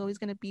you, she's always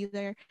gonna be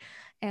there,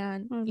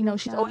 and I love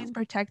she's always that.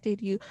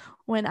 protected you.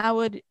 When I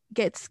would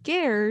get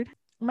scared,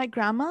 my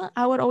grandma,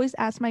 I would always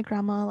ask my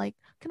grandma, like,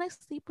 can I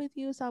sleep with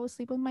you? So I would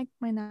sleep with my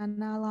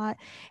nana a lot.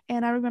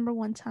 And I remember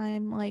one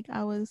time, like,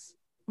 I was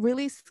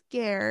really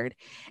scared,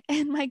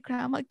 and my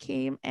grandma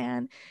came,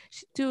 and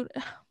dude,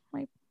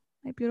 my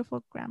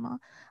beautiful grandma,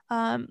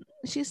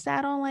 she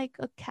sat on like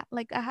a cat,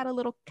 like I had a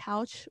little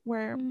couch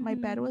where my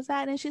bed Mm-hmm. was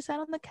at, and she sat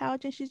on the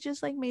couch, and she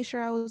just like made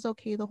sure I was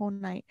okay the whole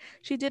night.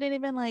 She didn't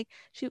even like,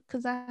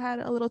 because I had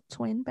a little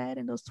twin bed,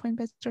 and those twin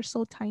beds are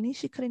so tiny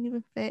she couldn't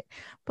even fit.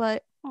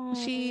 But Oh,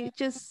 she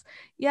just,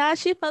 yeah,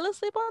 she fell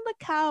asleep on the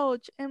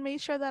couch and made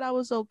sure that I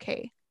was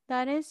okay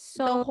that is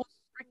the so whole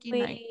freaking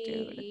night,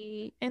 dude.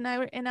 sweet. And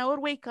I would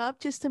wake up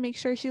just to make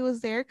sure she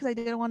was there because I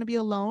didn't want to be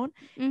alone.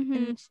 Mm-hmm.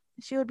 And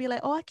she would be like,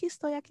 "Oh, aquí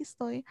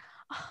estoy."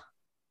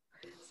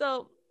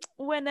 So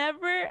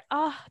whenever,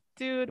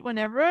 dude,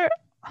 whenever,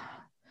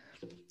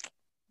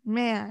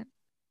 man,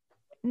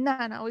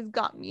 Nana always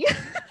got me.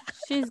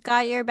 She's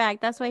got your back.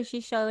 That's why she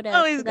showed up to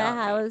Always the got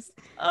me. house.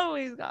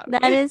 Always got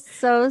That me. is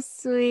so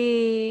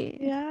sweet.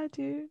 Yeah,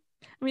 dude.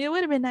 I mean, it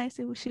would have been nice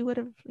if she would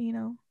have,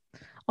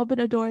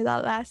 opened the door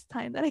that last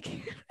time that I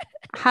came.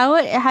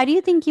 How do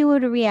you think you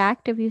would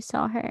react if you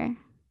saw her?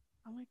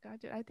 Oh my god,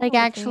 dude. I think I Like would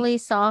have faint. actually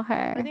saw I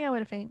her. think I would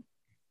have faint.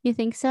 You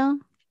think so?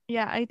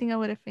 Yeah, I think I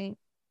would have faint.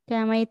 Que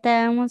ahí te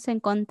vamos a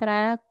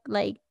encontrar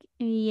like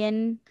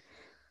bien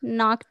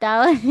knocked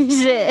out and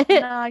shit.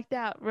 Knocked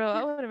out, bro.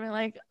 I would have been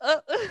like, I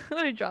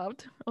would have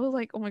dropped. I was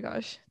like, oh my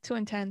gosh, too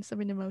intense of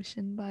an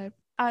emotion. But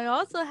I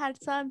also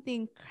had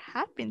something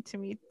happen to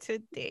me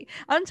today.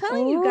 I'm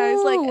telling you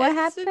guys, like, Oh, what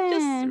it's just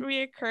happened?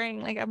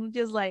 reoccurring. Like, I'm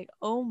just like,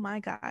 oh my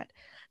god.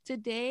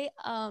 Today,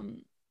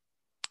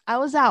 I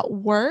was at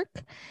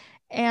work,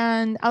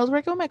 and I was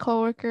working with my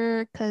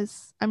coworker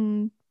because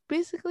I'm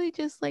basically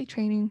just like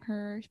training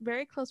her. She's a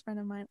very close friend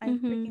of mine. I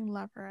Mm-hmm. freaking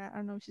love her. I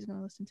don't know if she's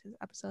gonna listen to this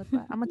episode,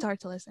 but I'm gonna tell her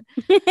to listen.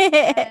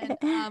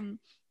 And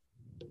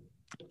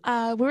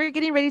we were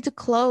getting ready to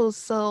close,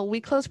 so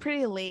we closed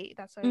pretty late.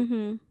 That's why we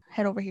Mm-hmm.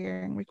 head over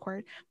here and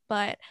record.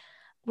 But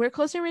we're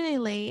closing really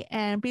late,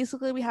 and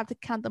basically we have to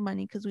count the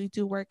money because we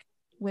do work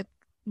with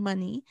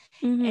money.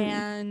 Mm-hmm.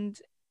 And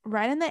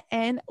right in the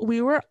end,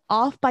 we were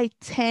off by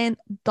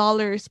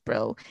 $10,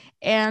 bro.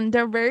 And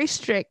they're very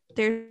strict.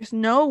 There's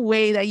no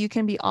way that you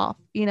can be off,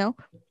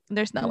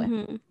 There's no way.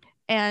 Mm-hmm.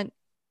 And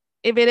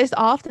if it is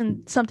off,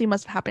 then something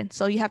must have happened.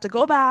 So you have to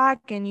go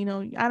back and,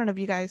 I don't know if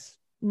you guys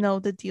know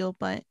the deal,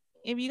 but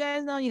if you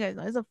guys know, you guys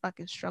know it's a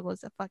fucking struggle.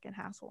 It's a fucking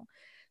hassle.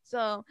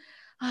 So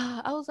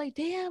I was like,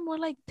 damn, we're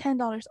like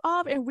 $10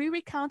 off. And we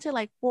recounted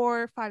like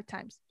 4 or 5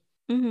 times.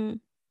 Mm-hmm.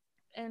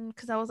 And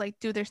because I was like,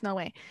 dude, there's no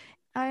way.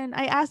 And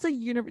I asked the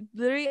universe,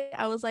 literally,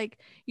 I was like,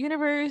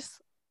 universe,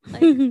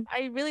 like,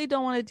 I really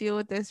don't want to deal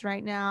with this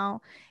right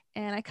now.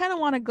 And I kind of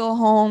want to go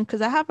home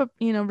because I have a,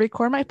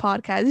 record my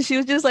podcast. She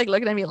was just like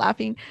looking at me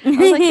laughing. I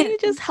was like, can you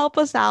just help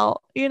us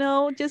out?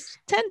 Just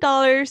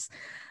 $10.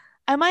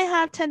 I might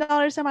have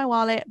 $10 in my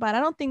wallet, but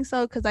I don't think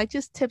so because I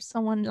just tipped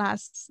someone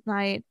last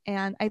night.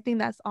 And I think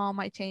that's all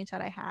my change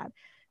that I had.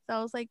 So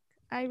I was like,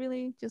 I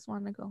really just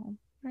want to go home.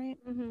 Right.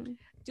 Mm-hmm.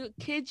 Dude,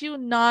 kid you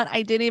not,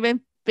 I didn't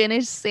even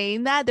finish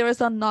saying that. There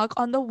was a knock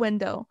on the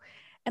window.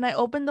 And I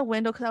opened the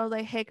window because I was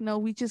like, heck no,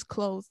 we just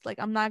closed. Like,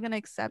 I'm not going to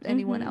accept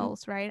anyone Mm-hmm.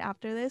 else, right?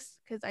 After this.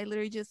 Because I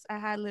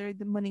had literally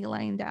the money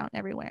lying down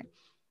everywhere.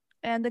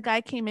 And the guy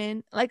came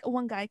in, like,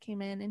 one guy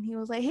came in and he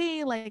was like,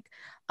 hey, like,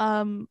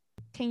 can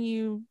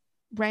you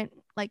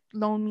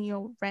loan me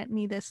or rent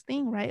me this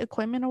thing, right?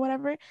 Equipment or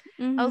whatever. I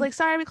was Mm-hmm. like,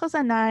 sorry, we close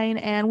at 9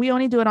 and we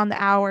only do it on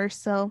the hour.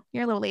 So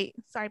you're a little late.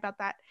 Sorry about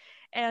that.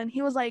 And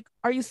he was like,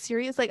 are you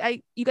serious?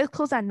 Like, you guys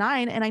close at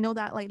 9 and I know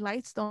that like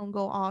lights don't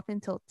go off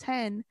until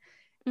 10.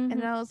 And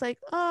Mm-hmm. I was like,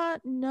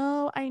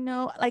 no, I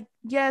know. Like,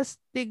 yes,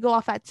 they go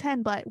off at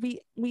 10, but we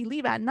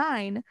leave at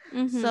 9.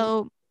 Mm-hmm.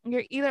 So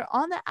you're either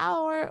on the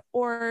hour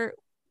or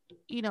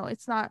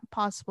it's not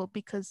possible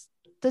because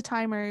the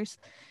timers,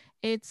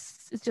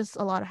 it's just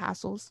a lot of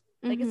hassles.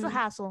 Like, it's a Mm-hmm.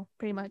 hassle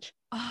pretty much.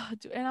 Oh,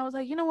 dude. And I was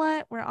like, you know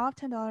what, we're off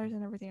 $10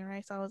 and everything,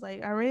 right? So I was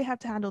like, I really have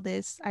to handle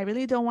this. I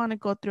really don't want to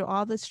go through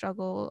all the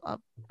struggle of,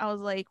 I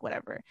was like,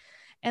 whatever.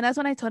 And that's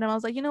when I told him, I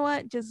was like, you know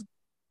what, just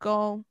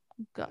go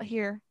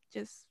here,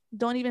 just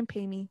don't even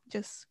pay me,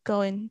 just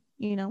go and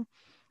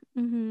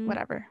Mm-hmm.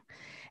 whatever.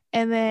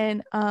 And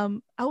then I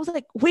was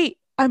like, wait,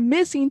 I'm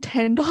missing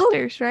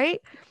 $10, right?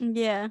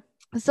 Yeah.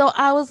 So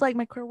I was like,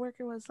 my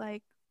coworker was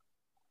like,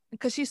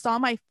 because she saw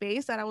my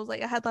face and I was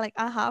like, I had the like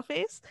aha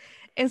face.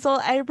 And so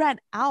I ran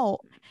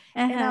out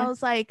and I Uh-huh.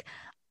 was like,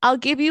 I'll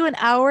give you an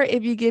hour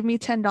if you give me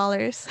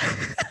 $10.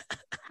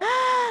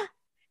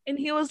 And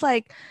he was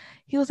like,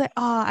 oh,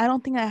 I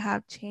don't think I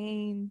have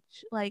change.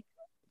 Like,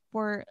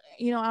 for,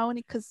 I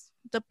only, because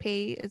the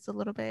pay is a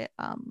little bit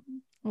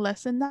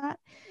less than that.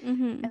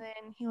 Mm-hmm. And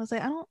then he was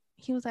like,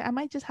 I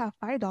might just have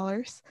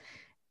 $5.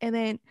 And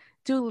then,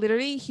 dude,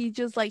 literally, he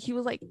was like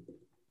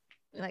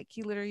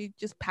he literally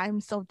just pat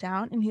himself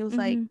down and he was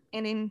like, Mm-hmm.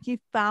 and then he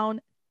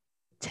found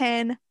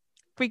 10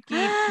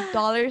 freaking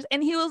dollars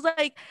and he was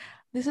like,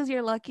 this is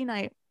your lucky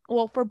night,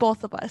 well, for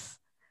both of us.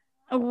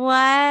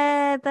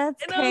 What?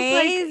 That's And I was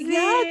like,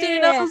 yeah, dude.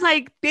 And I crazy. was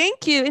like,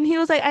 thank you. And he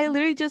was like, I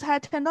literally just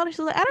had $10.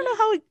 She was like, I don't know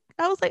how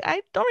I was like,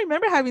 I don't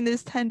remember having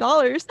this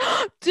 $10.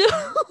 Dude.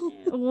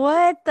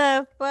 What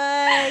the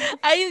fuck?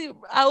 I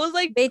was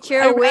like, Bitch, I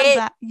you're a ran witch.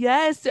 back.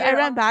 Yes, I You're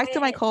ran a back to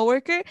my witch.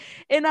 coworker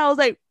and I was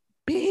like,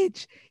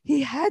 bitch,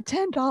 he had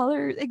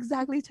 $10,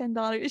 exactly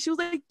 $10. And she was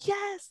like,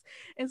 yes.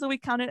 And so we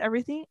counted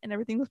everything and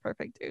everything was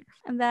perfect, dude.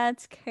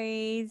 That's And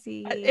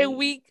crazy.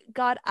 we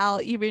got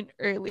out even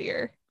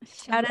earlier. And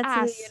Shout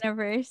out to the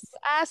universe. you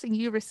ask and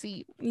you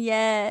receive.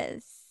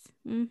 Yes.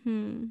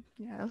 Mm-hmm.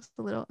 Yeah, that was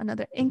a little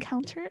another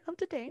encounter of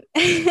the day.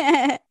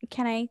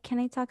 Can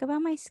I talk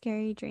about my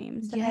scary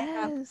dreams that I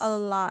have a Yes.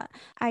 lot?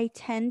 I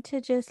tend to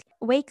just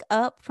wake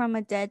up from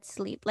a dead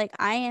sleep. Like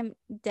I am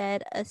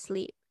dead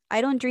asleep. I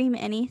don't dream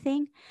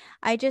anything.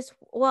 I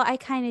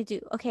kind of do.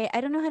 Okay,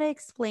 I don't know how to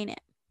explain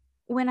it.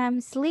 When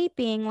I'm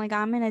sleeping, like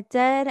I'm in a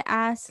dead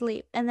ass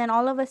sleep, and then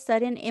all of a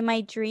sudden in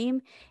my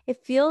dream,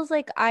 it feels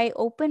like I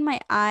open my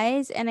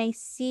eyes and I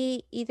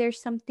see either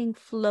something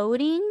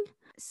floating,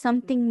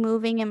 something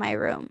moving in my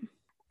room.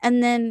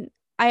 And then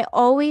I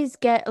always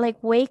get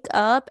like wake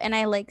up and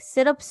I like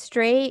sit up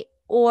straight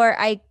or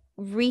I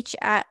reach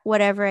at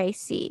whatever I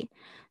see.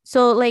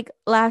 So like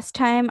last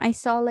time I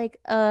saw like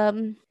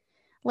a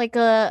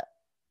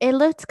it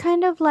looked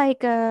kind of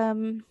like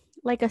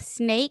a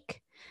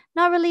snake.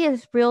 Not really a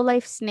real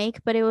life snake,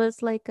 but it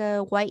was like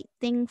a white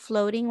thing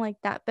floating like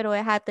that, but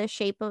it had the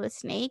shape of a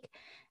snake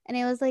and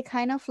it was like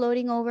kind of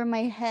floating over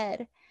my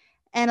head.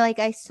 And like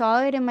I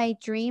saw it in my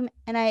dream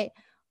and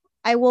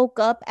I woke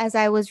up as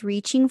I was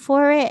reaching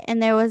for it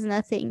and there was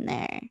nothing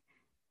there.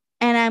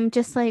 And I'm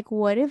just like,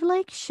 what if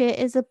like shit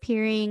is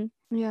appearing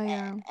Yeah,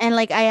 yeah. and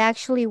like I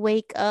actually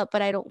wake up,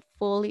 but I don't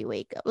fully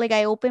wake up. Like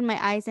I open my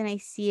eyes and I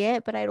see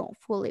it, but I don't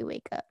fully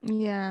wake up.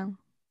 Yeah.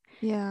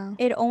 Yeah.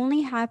 It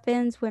only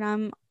happens when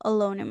I'm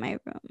alone in my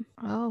room.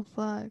 Oh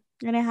fuck.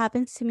 And it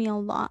happens to me a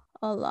lot,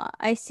 a lot.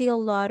 I see a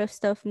lot of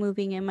stuff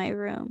moving in my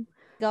room.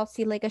 I'll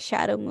see like a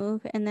shadow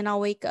move and then I'll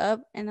wake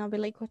up and I'll be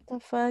like, what the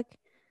fuck?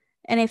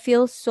 And it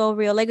feels so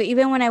real. Like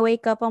even when I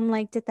wake up, I'm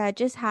like, did that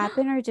just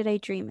happen or did I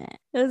dream it?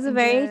 It was a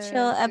very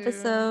chill Yes, dude.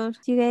 episode.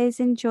 You guys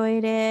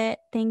enjoyed it.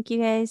 Thank you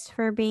guys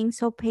for being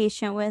so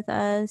patient with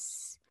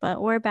us. But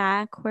we're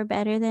back. We're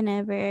better than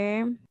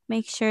ever.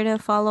 Make sure to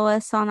follow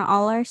us on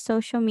all our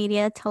social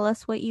media. Tell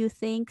us what you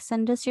think.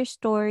 Send us your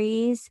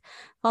stories.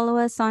 Follow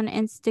us on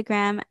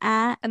Instagram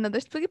at Another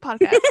spooky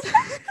podcast.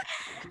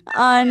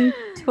 on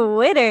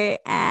Twitter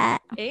at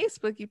A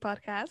spooky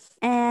podcast.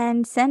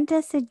 and send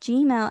us a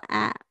Gmail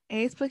at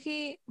A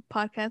spooky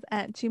podcast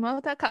at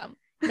gmail.com.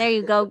 there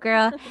you go,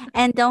 girl.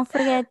 And don't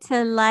forget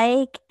to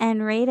like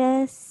and rate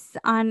us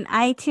on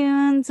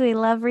iTunes. We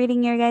love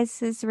reading your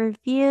guys'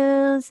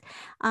 reviews.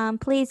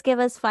 Please give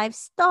us 5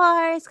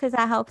 stars because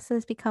that helps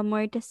us become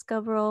more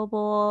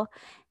discoverable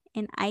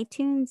in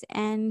iTunes.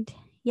 And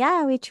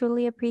yeah, we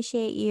truly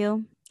appreciate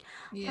you.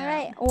 Yeah. All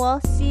right.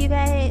 We'll see you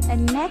guys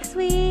next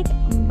week.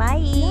 Bye.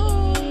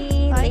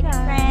 Bye, Later,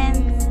 guys. friends.